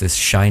there is this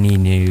shiny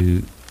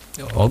new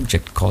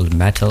object called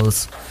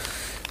metals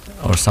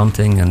or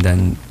something, and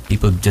then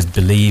people just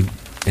believe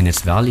in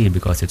its value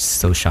because it's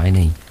so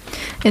shiny.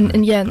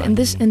 In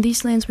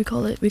these lands we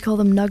call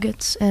them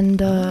nuggets, and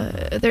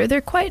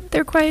they're quite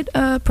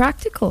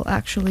practical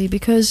actually,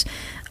 because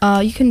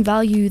you can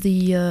value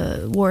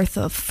the worth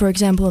of, for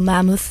example, a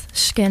mammoth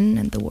skin,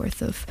 and the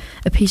worth of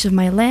a piece of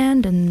my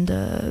land, and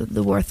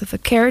the worth of a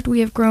carrot we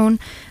have grown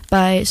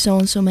by so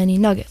and so many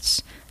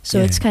nuggets. So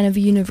it's kind of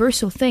a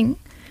universal thing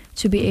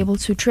to be able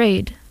to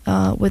trade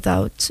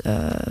without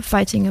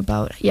fighting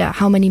about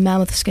how many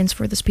mammoth skins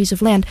for this piece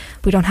of land.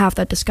 We don't have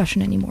that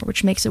discussion anymore,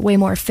 which makes it way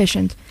more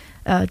efficient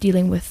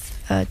dealing with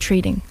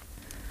trading.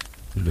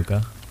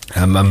 Luca?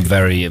 I'm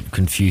very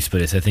confused by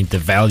this. I think the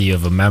value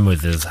of a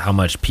mammoth is how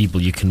much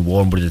people you can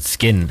warm with its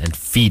skin and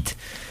feed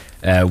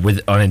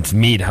on its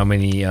meat. How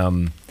many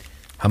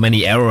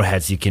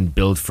arrowheads you can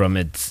build from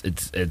its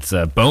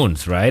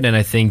bones, right? And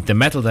I think the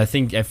metals, I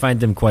find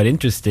them quite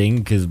interesting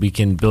because we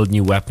can build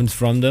new weapons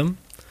from them,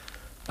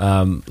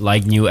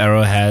 like new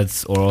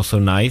arrowheads, or also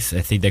knives.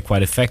 I think they're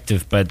quite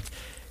effective, but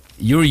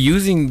you're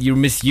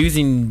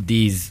misusing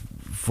these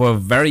for a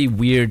very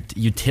weird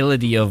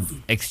utility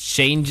of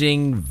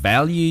exchanging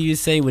value, you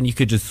say, when you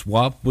could just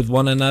swap with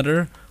one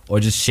another or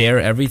just share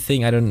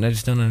everything. I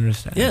just don't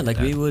understand. Yeah, like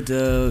we would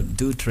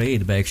do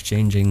trade by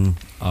exchanging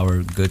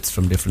our goods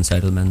from different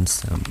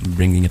settlements,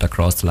 bringing it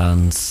across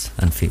lands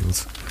and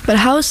fields. But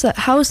how is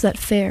that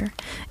fair?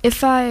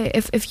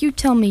 If you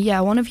tell me,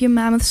 one of your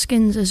mammoth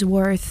skins is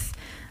worth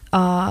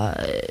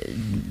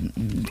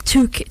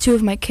two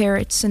of my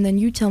carrots, and then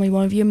you tell me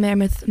one of your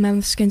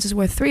mammoth skins is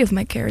worth 3 of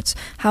my carrots,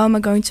 how am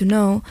I going to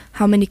know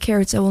how many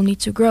carrots I will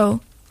need to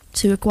grow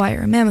to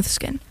acquire a mammoth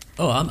skin?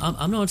 Oh,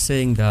 I'm not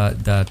saying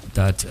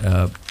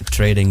that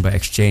trading by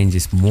exchange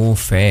is more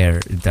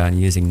fair than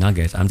using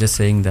nuggets. I'm just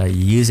saying that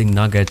using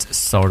nuggets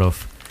sort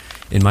of,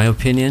 in my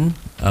opinion,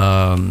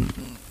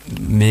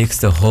 makes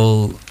the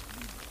whole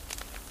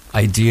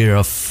idea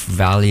of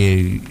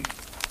value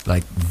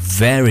like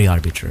very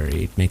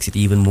arbitrary. It makes it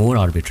even more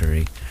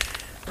arbitrary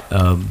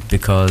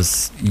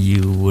because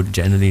you would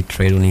generally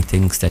trade only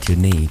things that you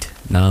need.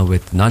 Now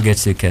with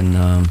nuggets you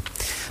can,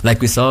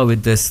 like we saw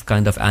with this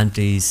kind of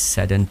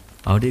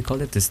how do you call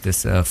it?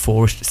 This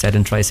forced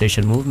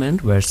sedentarization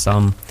movement, where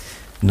some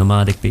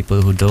nomadic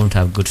people who don't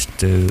have goods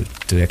to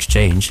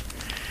exchange,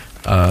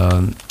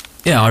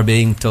 are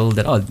being told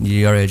that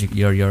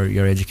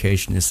your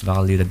education is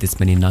valued at this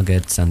many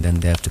nuggets, and then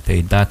they have to pay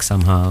it back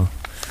somehow.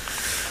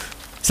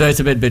 So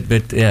it's a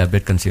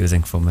bit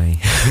confusing for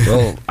me.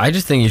 Well, I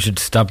just think you should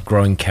stop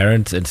growing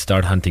carrots and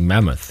start hunting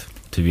mammoth.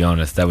 To be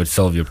honest, that would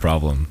solve your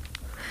problem.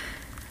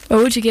 Where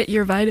would you get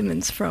your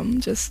vitamins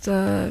from? Just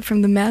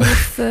from the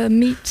mammoth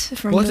meat?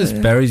 Just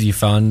berries you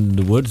found in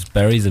the woods,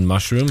 berries and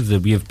mushrooms.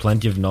 We have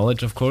plenty of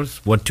knowledge, of course,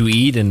 what to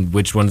eat and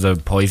which ones are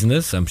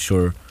poisonous. I'm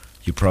sure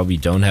you probably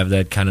don't have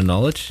that kind of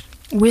knowledge.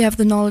 We have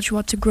the knowledge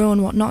what to grow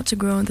and what not to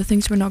grow, and the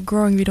things we're not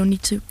growing we don't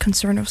need to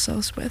concern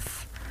ourselves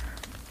with.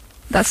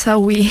 That's how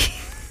we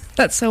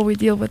that's how we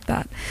deal with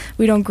that.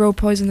 We don't grow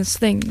poisonous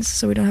things,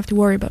 so we don't have to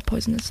worry about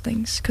poisonous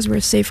things because we're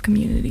a safe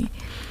community.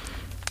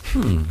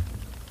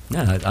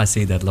 Yeah, I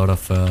see that a lot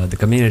of the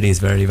community is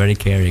very, very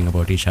caring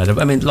about each other.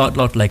 I mean,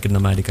 lot like in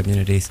nomadic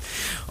communities.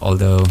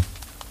 Although,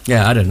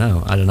 yeah, I don't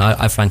know.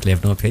 I frankly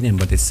have no opinion,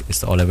 but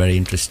it's all a very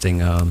interesting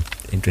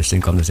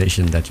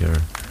conversation that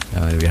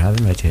we're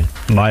having right here.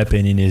 My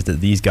opinion is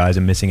that these guys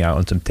are missing out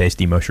on some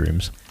tasty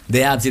mushrooms.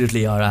 They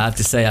absolutely are. I have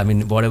to say, I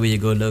mean, wherever you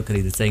go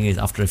locally, the thing is,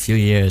 after a few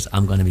years,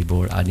 I'm going to be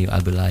bored. I'll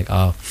be like,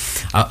 oh,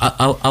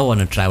 I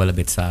want to travel a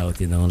bit south,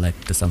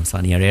 like to some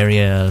sunnier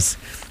areas,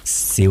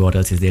 see what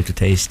else is there to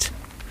taste.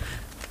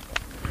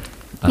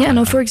 Yeah,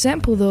 no, for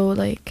example, though,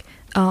 like,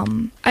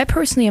 I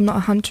personally am not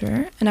a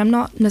hunter, and I'm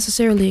not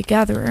necessarily a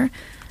gatherer.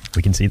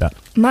 We can see that.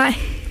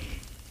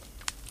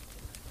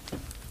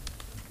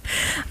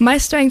 My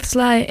strengths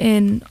lie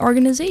in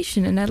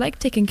organization, and I like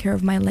taking care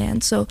of my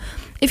land. So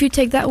if you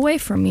take that away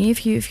from me,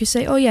 if you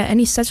say, oh yeah,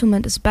 any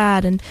settlement is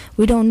bad and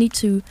we don't need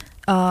to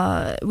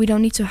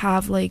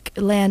have like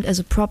land as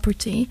a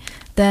property,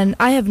 then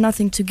I have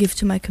nothing to give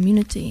to my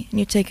community, and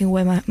you're taking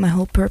away my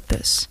whole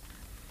purpose.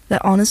 That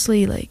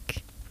honestly,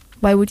 like,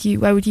 why would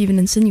you even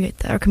insinuate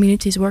that our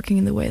community is working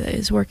in the way that it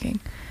is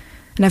working,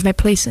 and I have my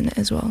place in it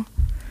as well?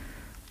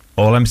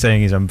 All I'm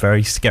saying is I'm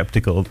very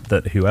skeptical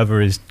that whoever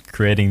is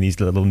creating these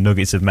little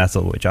nuggets of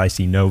metal, which I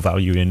see no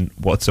value in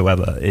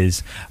whatsoever,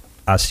 is,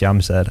 as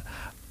Shyam said,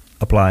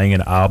 applying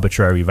an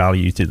arbitrary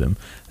value to them.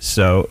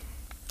 So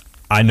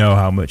I know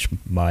how much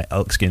my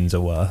elk skins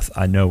are worth.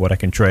 I know what I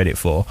can trade it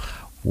for.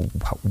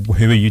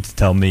 Who are you to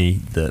tell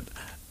me that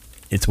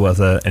it's worth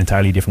an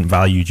entirely different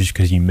value just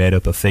because you made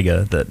up a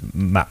figure that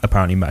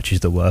apparently matches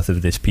the worth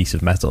of this piece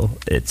of metal?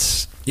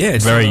 It's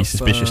very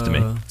suspicious to me.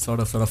 Sort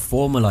of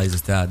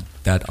formalizes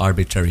that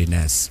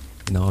arbitrariness.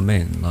 You know what I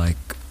mean? Like,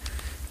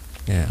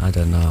 yeah, I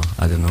don't know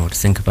what to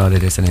think about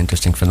it. It's an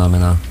interesting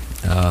phenomenon.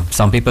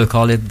 Some people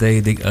call it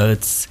the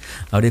Earth's,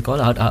 how do you call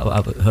it?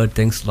 I've heard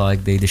things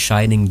like the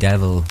shining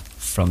devil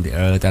from the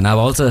Earth, and I've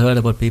also heard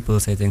about people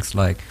say things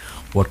like,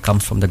 what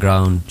comes from the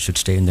ground should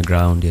stay in the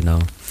ground.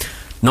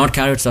 Not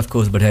carrots, of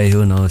course, but hey,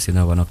 who knows?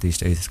 One of these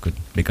days it could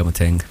become a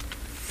thing.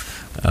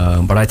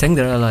 But I think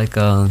there are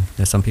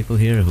there's some people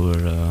here who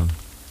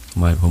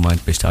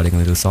might be starting a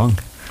little song.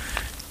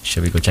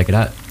 Shall we go check it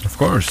out? Of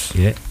course.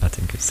 Yeah, I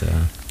think it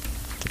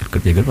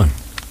could be a good one.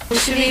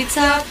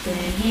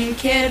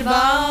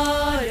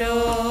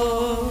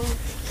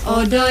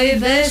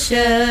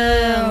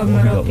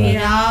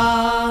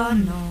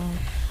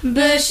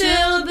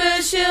 Beshel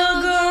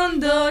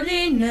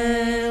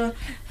gondolinel,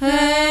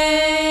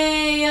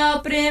 hej,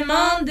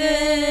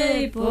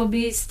 apremande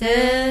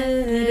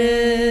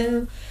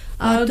pobisterel,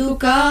 a tu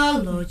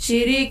calo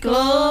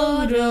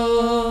ciricloro,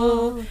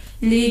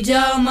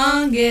 ligia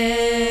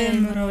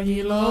mangem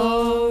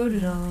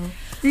roliloro,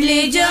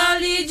 ligia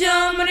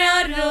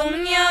mrea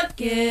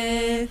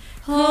romniake,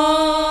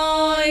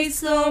 hoj,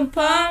 som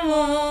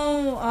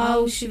pamo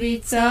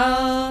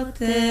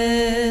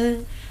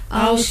Auschwitzate.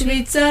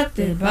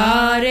 Auschwitzate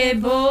bare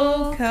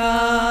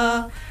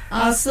boka,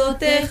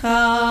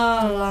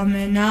 asotecha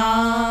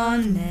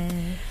lamenane.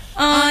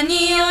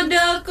 Ani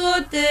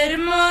odako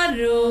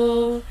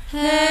termaro,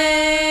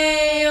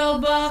 hei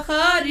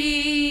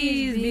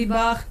obachari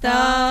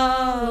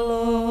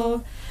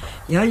vibachtalo.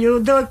 Ja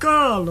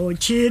judakalo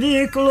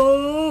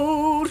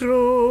chirikloro,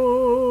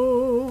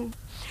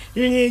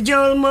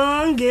 lidial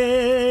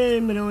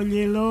mangem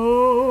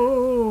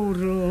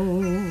roliloro.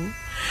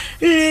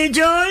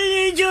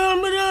 Lidial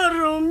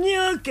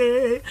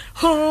mraromniake,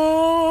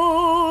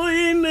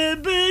 hoi me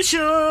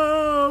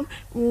besham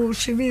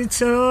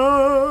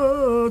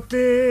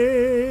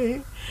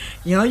Ushvitsate.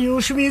 Ja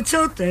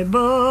Ushvitsate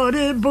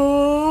bare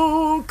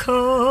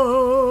boka,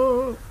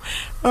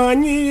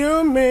 ani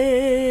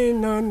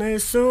yamena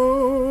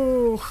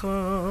nesocha.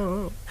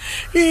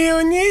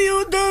 Yani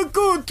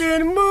yudako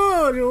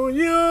termaro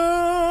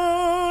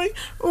yai,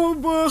 o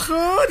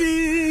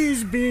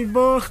bacharis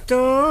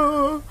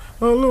bibachta.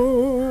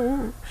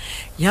 Hallo,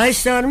 jij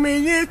staat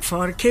me je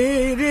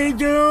verkeerde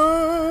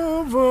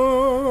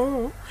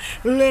java,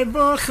 le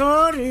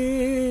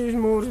bacharis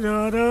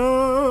murdarava.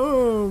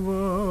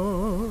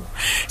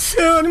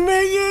 Staat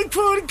me je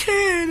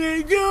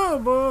verkeerde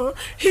java,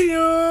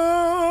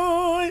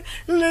 jij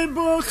le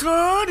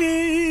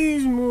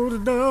bacharis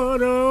murdarava.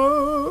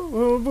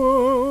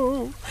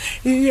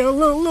 Ja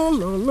la la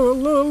la la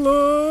la la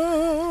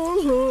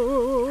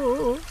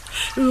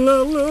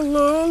la la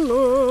la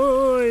la.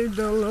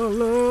 Da la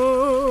la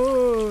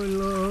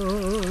la,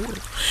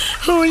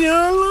 oh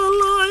yeah la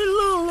la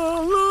la la la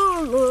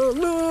la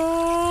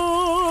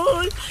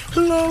la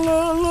la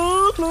la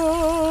la,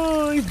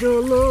 da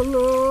la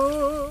la.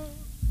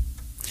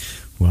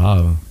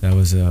 Wow, that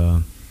was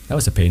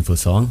a painful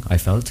song, I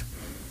felt.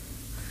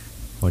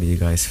 What do you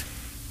guys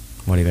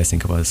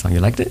think about the song?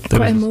 You liked it?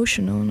 Quite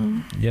emotional,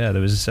 no? Yeah,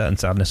 there was a certain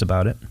sadness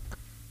about it.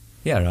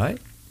 Yeah, right?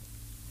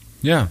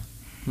 Yeah.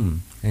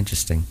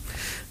 Interesting.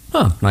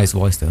 Oh, nice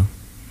voice though.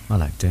 I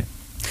liked it.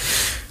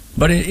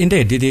 But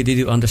indeed, did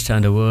you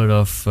understand a word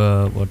of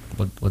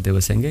what they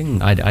were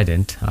singing? I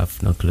didn't. I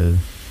have no clue.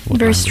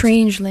 Very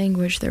strange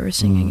language they were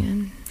singing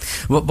in.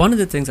 Well, one of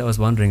the things I was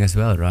wondering as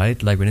well,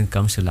 right? Like when it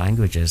comes to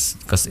languages,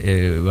 because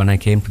when I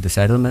came to the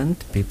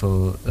settlement,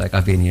 people, like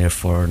I've been here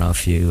for now a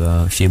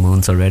few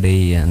months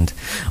already,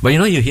 but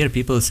you hear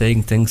people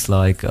saying things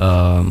like,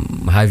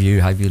 have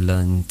you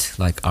learned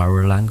like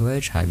our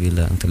language? Have you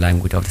learned the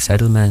language of the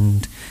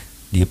settlement?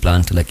 Do you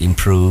plan to like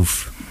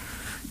improve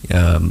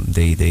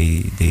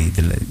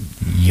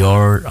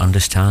your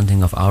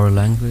understanding of our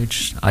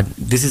language?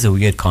 This is a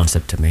weird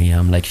concept to me.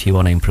 I'm like, if you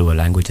want to improve a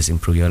language, just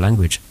improve your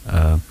language.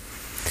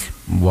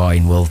 Why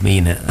involve me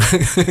in it?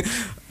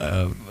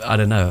 I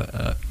don't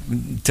know.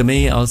 To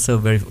me, also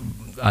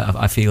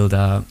I feel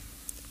that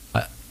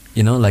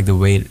like the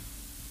way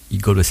you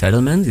go to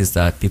settlement is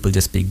that people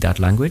just speak that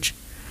language,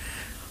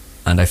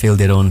 and I feel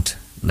they don't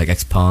like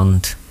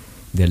expand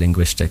their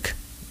linguistic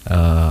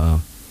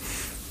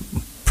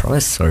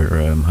prowess, or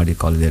how do you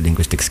call it, their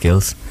linguistic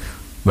skills.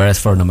 Whereas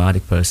for a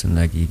nomadic person,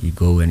 like you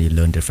go and you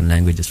learn different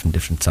languages from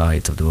different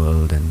sides of the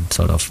world, and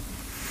sort of,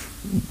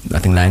 I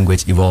think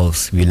language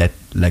evolves. We let,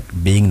 like,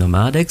 being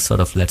nomadic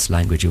sort of lets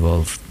language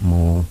evolve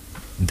more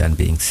than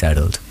being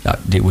settled.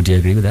 Would you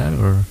agree with that,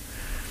 or?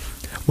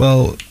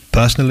 Well,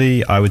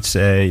 personally, I would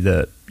say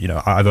that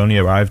I've only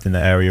arrived in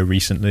the area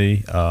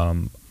recently,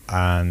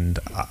 and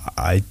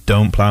I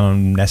don't plan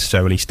on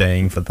necessarily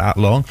staying for that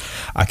long.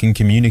 I can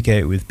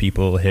communicate with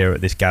people here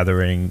at this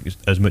gathering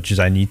as much as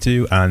I need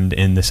to, and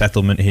in the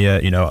settlement here,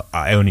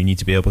 I only need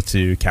to be able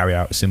to carry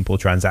out simple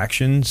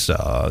transactions,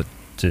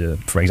 to,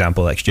 for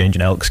example, exchange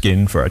an elk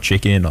skin for a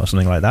chicken or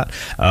something like that.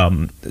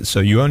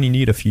 So you only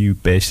need a few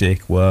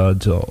basic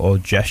words or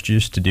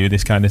gestures to do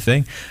this kind of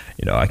thing.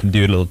 I can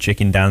do a little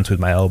chicken dance with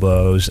my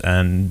elbows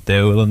and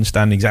they will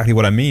understand exactly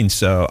what I mean.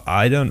 So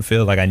I don't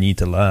feel like I need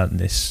to learn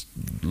this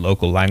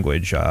local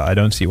language. I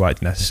don't see why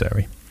it's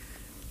necessary.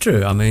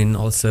 True. I mean,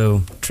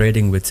 also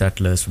trading with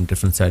settlers from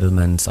different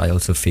settlements, I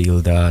also feel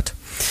that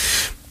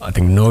I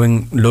think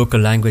knowing local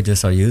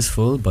languages are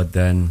useful, but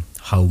then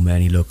how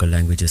many local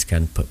languages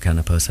can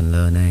a person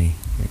learn,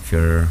 if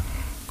you're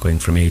going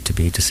from A to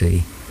B to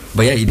C?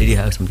 But yeah, did you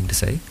have something to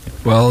say?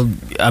 Well,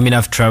 I mean,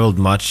 I've traveled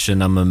much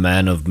and I'm a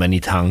man of many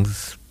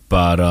tongues,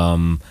 but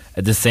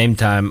at the same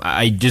time,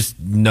 I just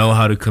know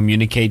how to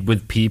communicate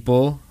with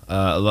people,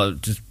 a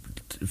lot just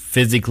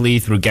physically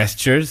through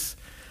gestures,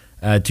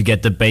 to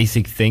get the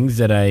basic things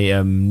that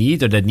I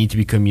need or that need to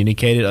be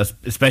communicated,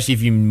 especially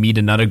if you meet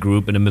another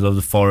group in the middle of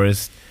the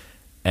forest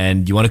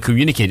and you want to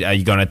communicate. Are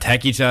you going to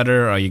attack each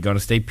other? Are you going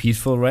to stay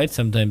peaceful, right?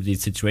 Sometimes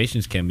these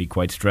situations can be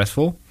quite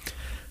stressful.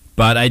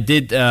 But I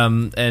did,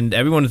 and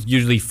everyone's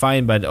usually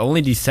fine, but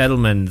only these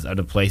settlements are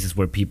the places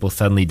where people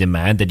suddenly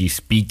demand that you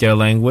speak their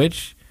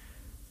language,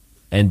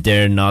 and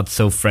they're not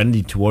so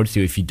friendly towards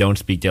you if you don't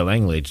speak their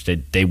language.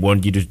 They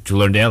want you to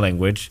learn their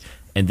language,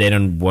 and they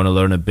don't want to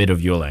learn a bit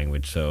of your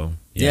language. So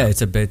yeah,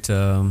 it's a bit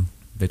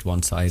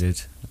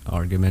one-sided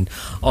argument.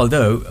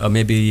 Although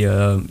maybe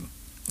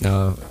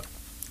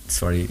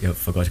sorry, I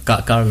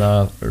forgot.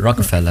 Carla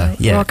Rockefeller.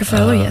 Yeah,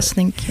 Rockefeller. Yes,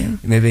 thank you.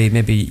 Maybe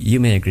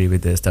you may agree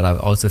with this, that I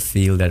also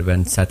feel that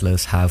when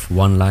settlers have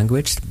one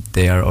language,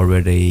 they are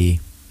already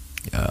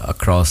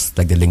across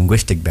like the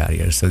linguistic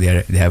barrier, so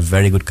they have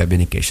very good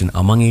communication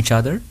among each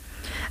other.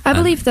 I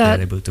believe that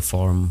they're able to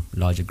form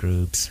larger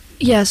groups.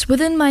 Yes,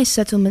 within my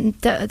settlement,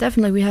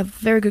 definitely we have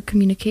very good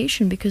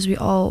communication because we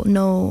all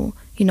know,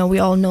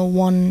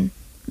 one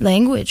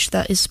language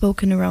that is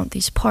spoken around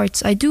these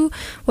parts. I do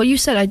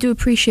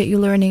appreciate you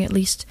learning at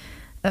least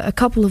a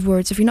couple of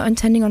words if you're not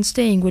intending on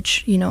staying,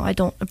 which I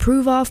don't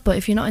approve of, but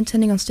if you're not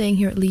intending on staying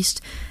here, at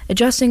least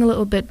adjusting a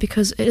little bit,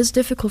 because it is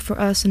difficult for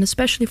us, and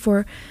especially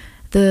for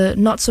the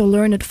not so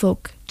learned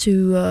folk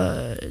to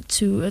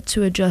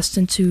adjust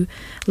and to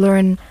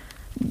learn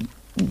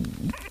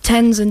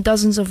tens and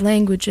dozens of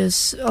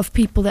languages of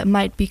people that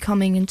might be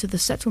coming into the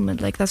settlement.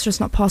 Like, that's just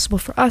not possible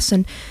for us,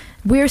 and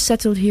we're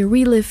settled here,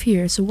 we live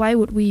here, so why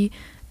would we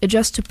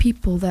adjust to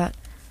people that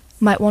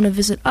might want to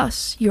visit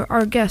us? You're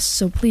our guests,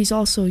 so please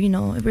also,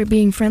 if we're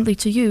being friendly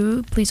to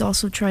you, please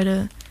also try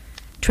to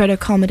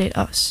accommodate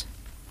us.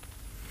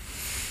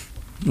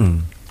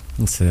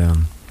 It's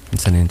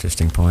an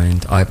interesting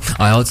point. I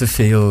also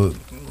feel,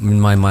 in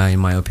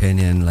my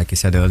opinion, like you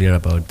said earlier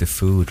about the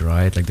food,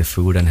 right? Like the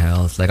food and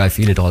health. Like I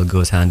feel it all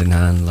goes hand in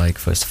hand. Like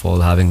first of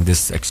all, having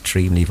this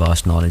extremely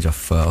vast knowledge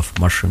of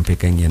mushroom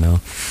picking,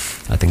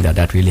 I think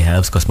that really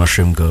helps because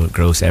mushroom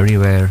grows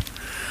everywhere.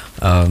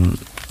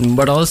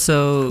 But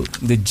also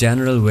the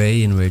general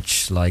way in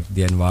which like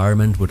the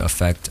environment would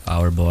affect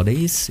our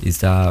bodies, is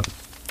that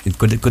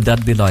could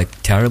that be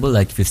like terrible?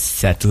 Like if you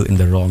settle in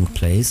the wrong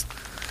place,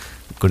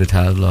 could it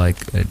have like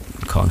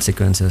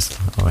consequences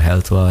or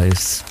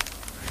health-wise?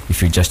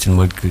 If you just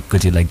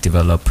could you like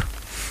develop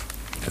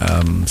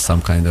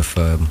some kind of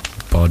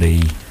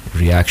body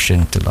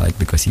reaction to like,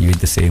 because you eat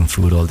the same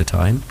food all the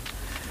time?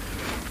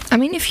 I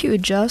mean, if you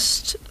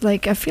adjust,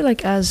 like I feel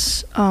like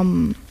as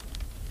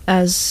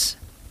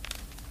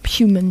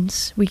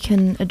humans. We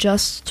can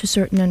adjust to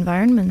certain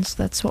environments.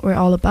 That's what we're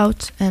all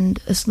about. And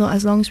as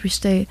long as we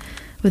stay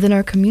within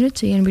our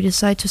community and we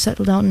decide to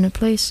settle down in a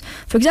place.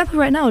 For example,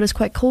 right now it is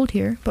quite cold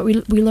here, but we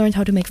learned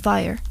how to make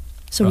fire,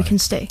 so we can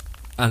stay.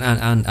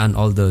 And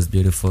all those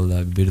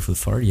beautiful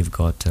fur you've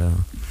got,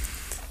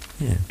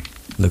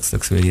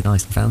 looks really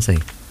nice and fancy.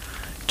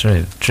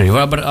 True.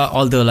 Well, but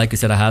although, like you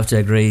said, I have to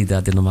agree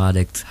that the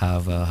nomadics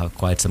have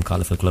quite some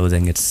colorful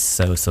clothing. It's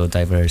so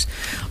diverse.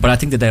 But I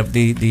think that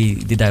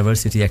the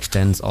diversity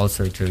extends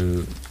also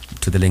to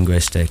the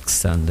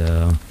linguistics and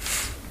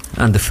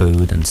the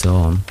food and so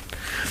on.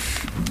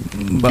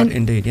 But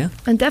indeed, yeah.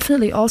 And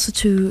definitely also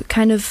to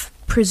kind of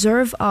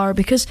preserve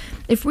because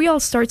if we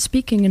all start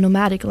speaking a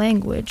nomadic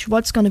language,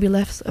 what's going to be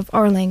left of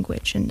our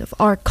language and of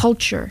our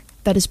culture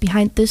that is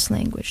behind this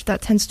language?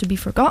 That tends to be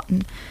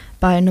forgotten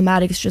by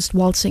nomadics just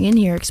waltzing in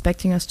here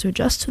expecting us to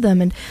adjust to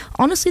them. And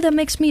honestly, that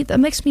makes me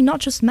not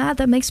just mad,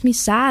 that makes me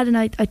sad. And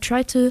I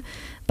try to,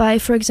 by,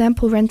 for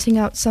example, renting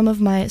out some of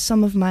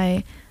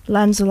my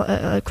lands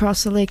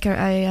across the lake.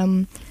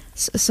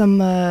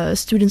 Some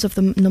students of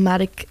the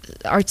nomadic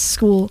arts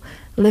school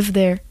live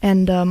there,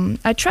 and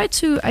I try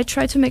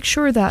to make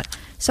sure that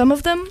some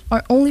of them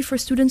are only for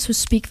students who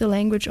speak the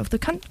language of the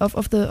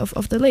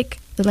lake,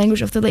 the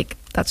language of the lake.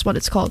 That's what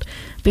it's called,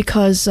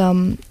 because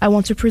I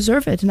want to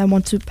preserve it and I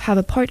want to have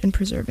a part in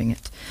preserving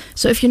it.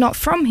 So if you're not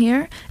from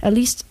here, at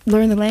least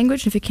learn the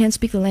language. If you can't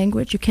speak the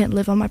language, you can't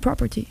live on my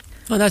property.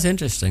 Oh, that's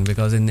interesting,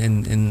 because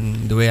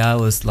in the way I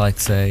was, like,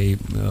 say,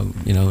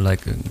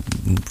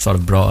 sort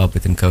of brought up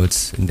within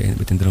codes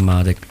within the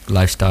nomadic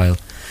lifestyle,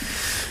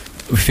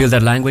 we feel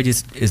that language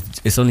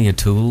is only a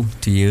tool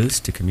to use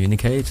to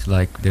communicate.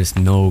 Like,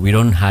 we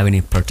don't have any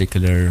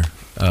particular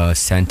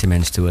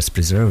sentiments towards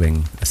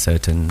preserving a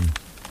certain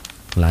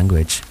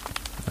language.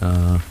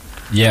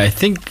 I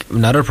think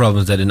another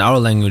problem is that in our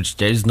language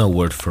there is no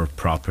word for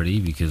property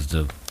because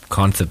the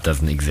concept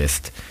doesn't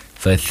exist.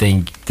 So I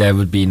think that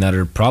would be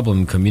another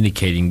problem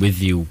communicating with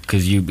you,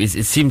 because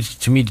it seems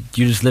to me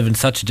you just live in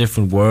such a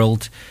different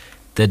world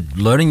that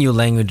learning your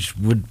language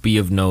would be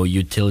of no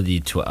utility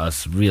to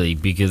us, really,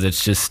 because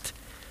it's just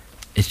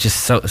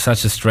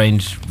such a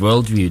strange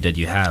worldview that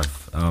you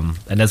have,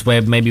 and that's why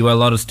maybe a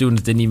lot of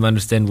students didn't even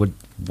understand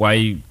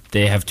why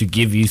they have to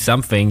give you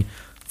something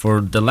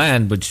for the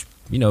land which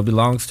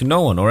belongs to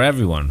no one or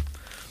everyone.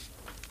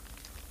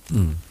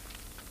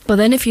 But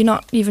then if you're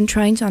not even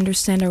trying to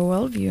understand our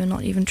worldview and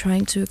not even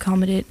trying to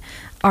accommodate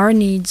our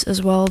needs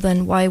as well,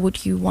 then why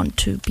would you want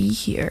to be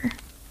here?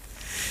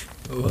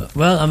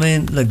 Well, I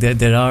mean, look,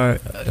 there are.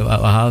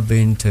 I have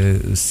been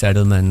to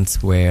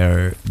settlements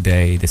where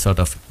they sort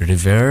of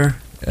revere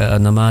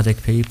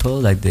nomadic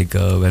people. Like, they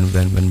go when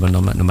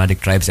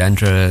nomadic tribes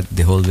enter,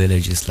 the whole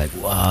village is like,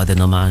 wow, the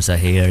nomads are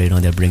here.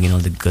 They're bringing all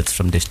the goods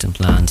from distant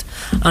lands.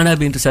 And I've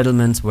been to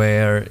settlements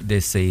where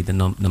they see the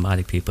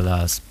nomadic people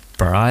as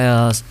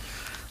pariahs.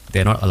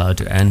 They're not allowed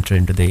to enter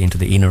into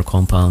the inner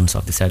compounds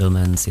of the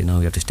settlements. You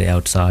have to stay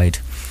outside,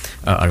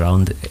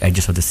 around the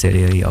edges of the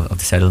city, of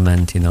the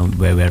settlement.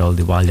 Where all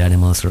the wild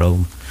animals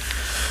roam.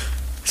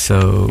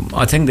 So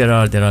I think there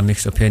are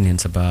mixed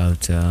opinions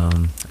about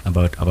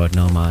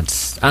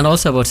nomads and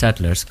also about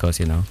settlers, because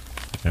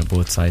they're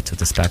both sides of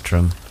the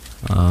spectrum.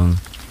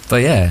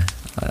 But yeah,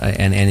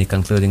 and any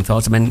concluding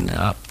thoughts? I mean,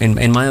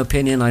 in my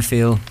opinion, I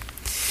feel,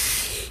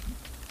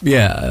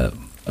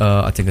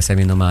 I think a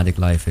semi-nomadic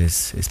life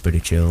is pretty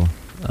chill.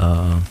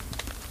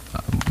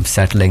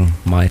 Settling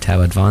might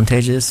have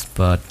advantages,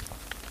 but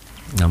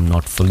I'm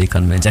not fully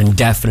convinced, and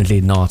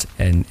definitely not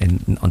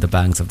on the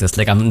banks of this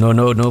lake.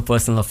 No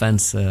personal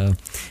offense.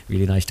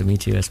 Really nice to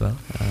meet you as well.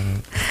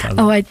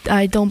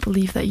 I don't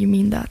believe that you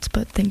mean that,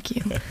 but thank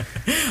you.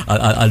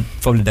 I'll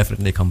probably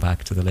definitely come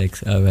back to the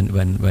lakes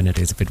when it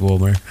is a bit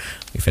warmer,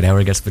 if it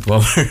ever gets a bit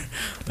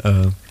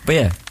warmer. But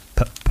yeah,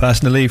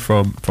 personally,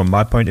 from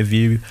my point of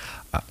view,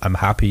 I'm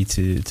happy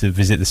to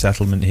visit the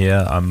settlement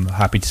here. I'm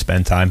happy to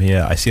spend time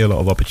here. I see a lot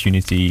of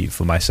opportunity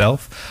for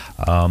myself.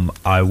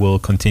 I will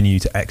continue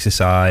to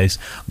exercise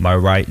my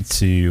right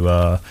to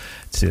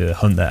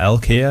hunt the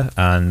elk here,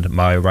 and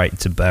my right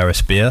to bear a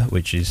spear,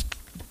 which is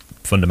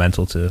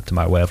fundamental to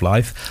my way of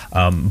life.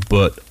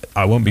 But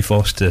I won't be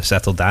forced to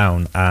settle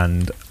down,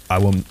 and I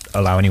won't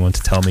allow anyone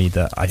to tell me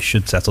that I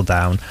should settle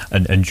down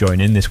and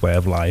join in this way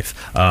of life.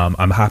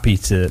 I'm happy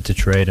to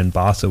trade and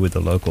barter with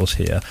the locals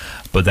here,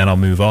 but then I'll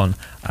move on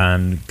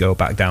and go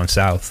back down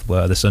south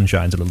where the sun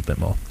shines a little bit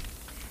more.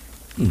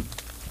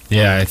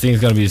 Yeah, I think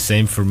it's going to be the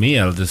same for me.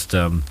 I'll just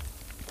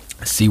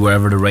see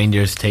wherever the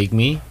reindeers take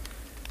me.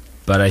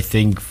 But I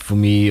think for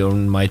me or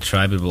my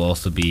tribe, it will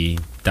also be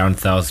down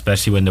south,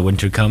 especially when the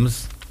winter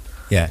comes.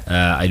 Yeah.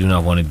 I do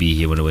not want to be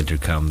here when the winter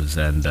comes,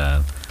 and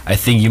I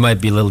think you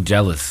might be a little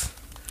jealous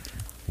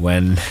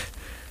when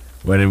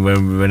it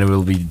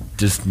will be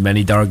just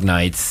many dark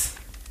nights,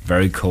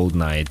 very cold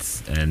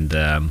nights, and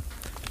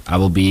I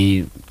will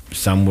be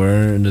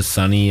somewhere in the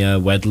sunny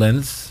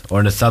wetlands or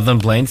in the southern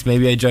plains.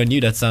 Maybe I join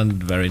you. That sounds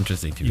very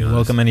interesting to me. You're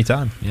welcome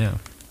anytime. Yeah.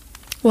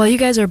 While you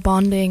guys are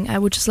bonding, I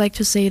would just like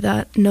to say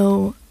that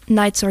no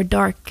nights are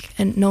dark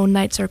and no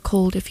nights are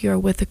cold if you're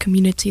with a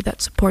community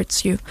that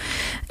supports you.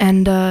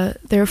 And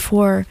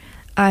therefore,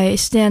 I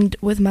stand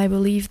with my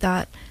belief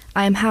that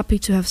I am happy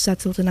to have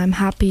settled, and I'm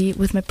happy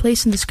with my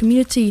place in this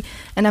community,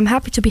 and I'm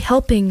happy to be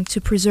helping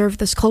to preserve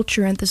this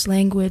culture and this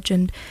language.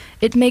 And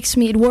it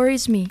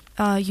worries me,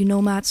 you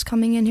nomads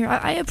coming in here.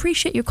 I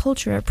appreciate your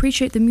culture, I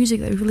appreciate the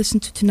music that we've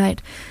listened to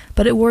tonight,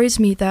 but it worries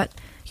me that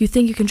you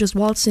think you can just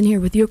waltz in here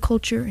with your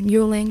culture and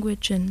your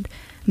language and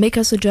make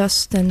us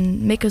adjust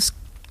and make us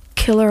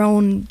kill our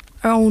own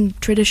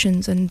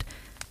traditions, and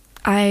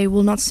I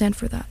will not stand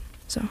for that.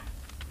 So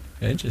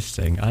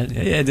interesting. I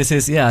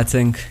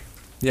think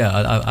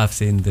I've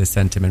seen this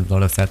sentiment. A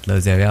lot of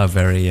settlers there are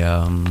very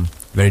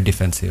very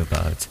defensive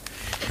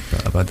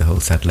about the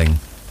whole settling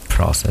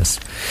process.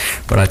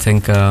 But I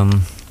think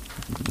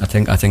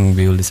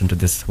we will listen to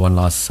this one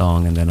last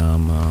song, and then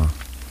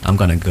I'm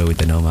gonna go with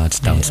the nomads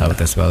down south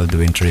as well. The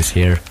winter is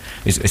here.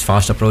 It's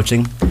fast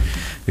approaching.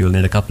 We will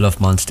need a couple of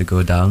months to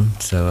go down.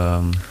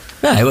 So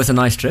it was a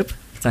nice trip.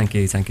 Thank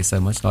you so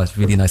much. It was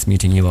really nice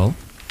meeting you all.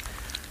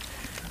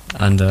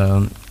 And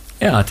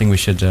I think we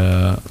should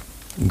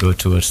go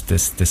towards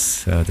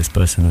this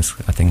person who's,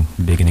 I think,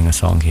 beginning a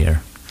song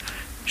here.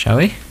 Shall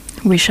we?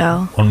 We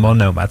shall. One more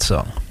nomad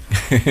song.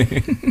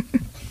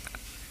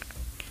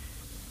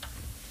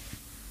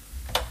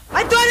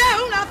 Ay, tú eres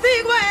una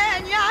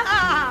cigüeña,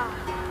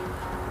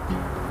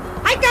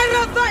 ay, que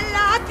rozó en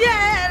la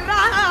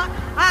tierra,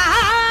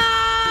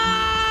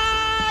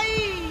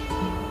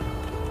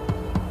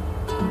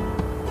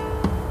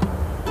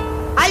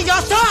 ay,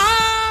 yo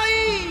soy,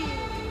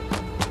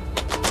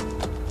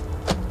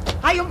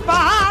 hay un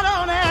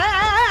pájaro negro,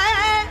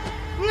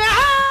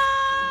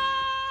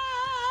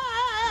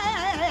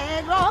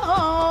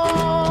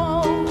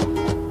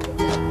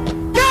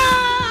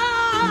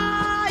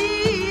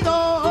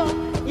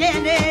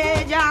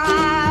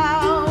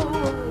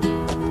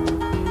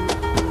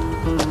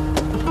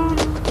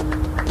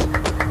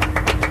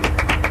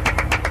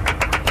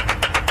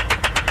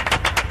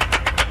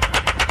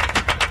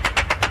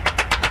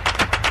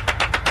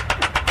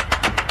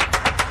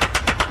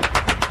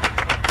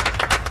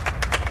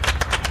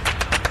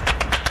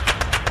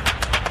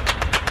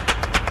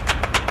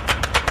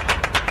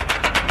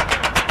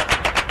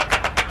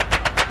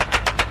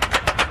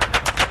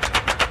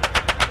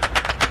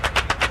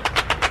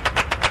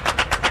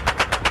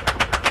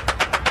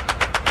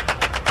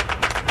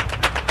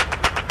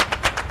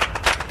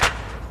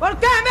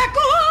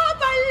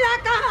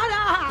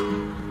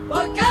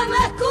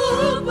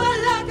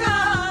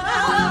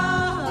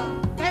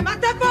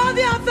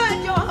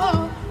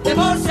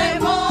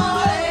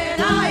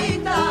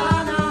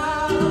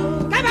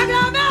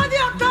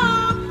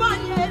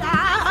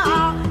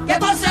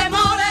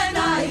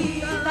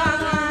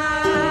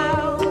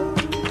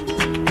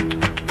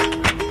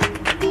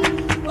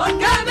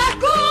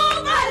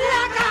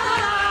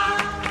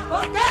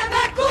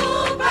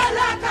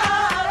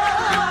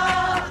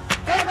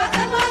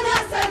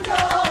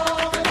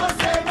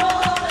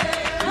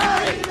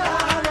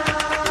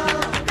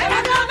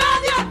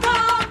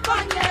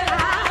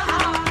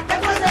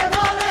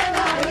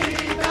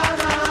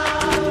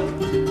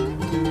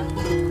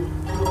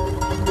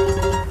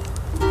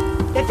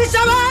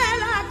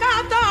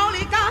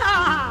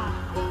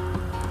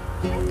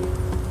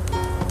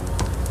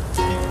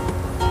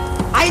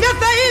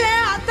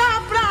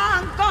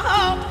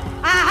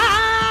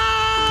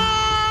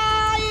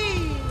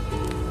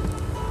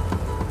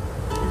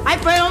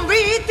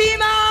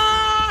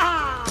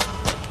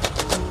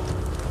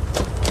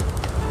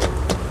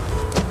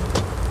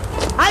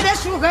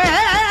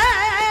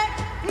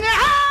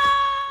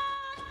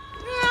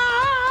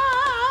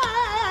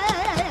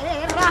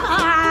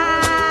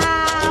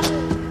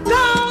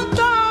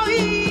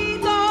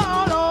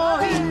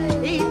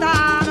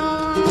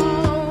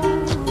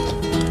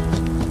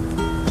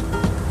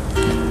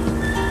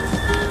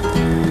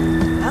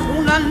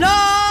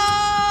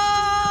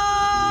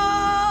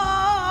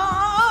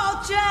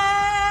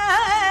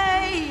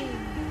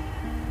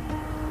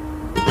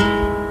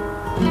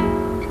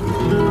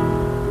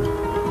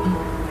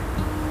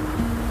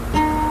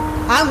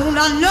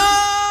 una noche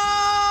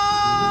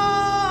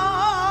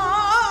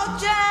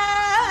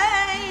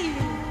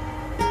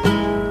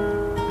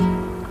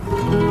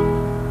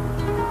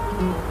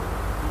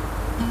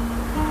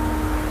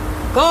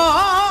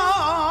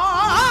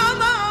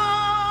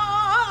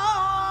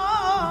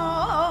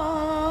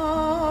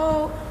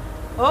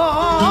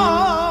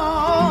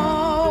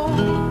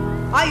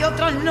hay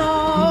otras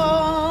noches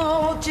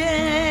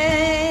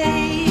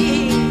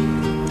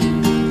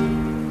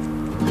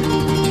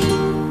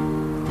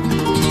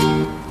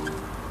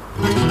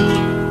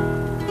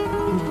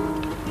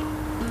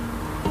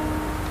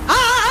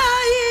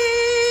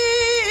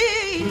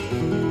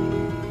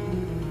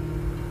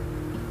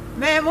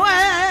me muero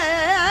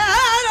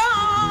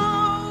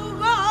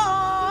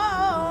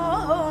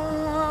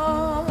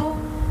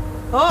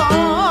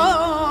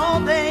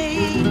de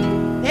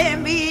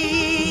envidia.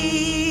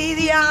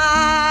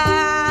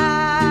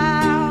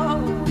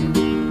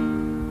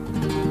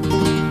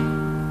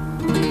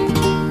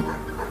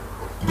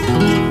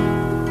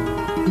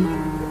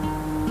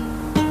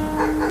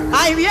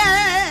 bien.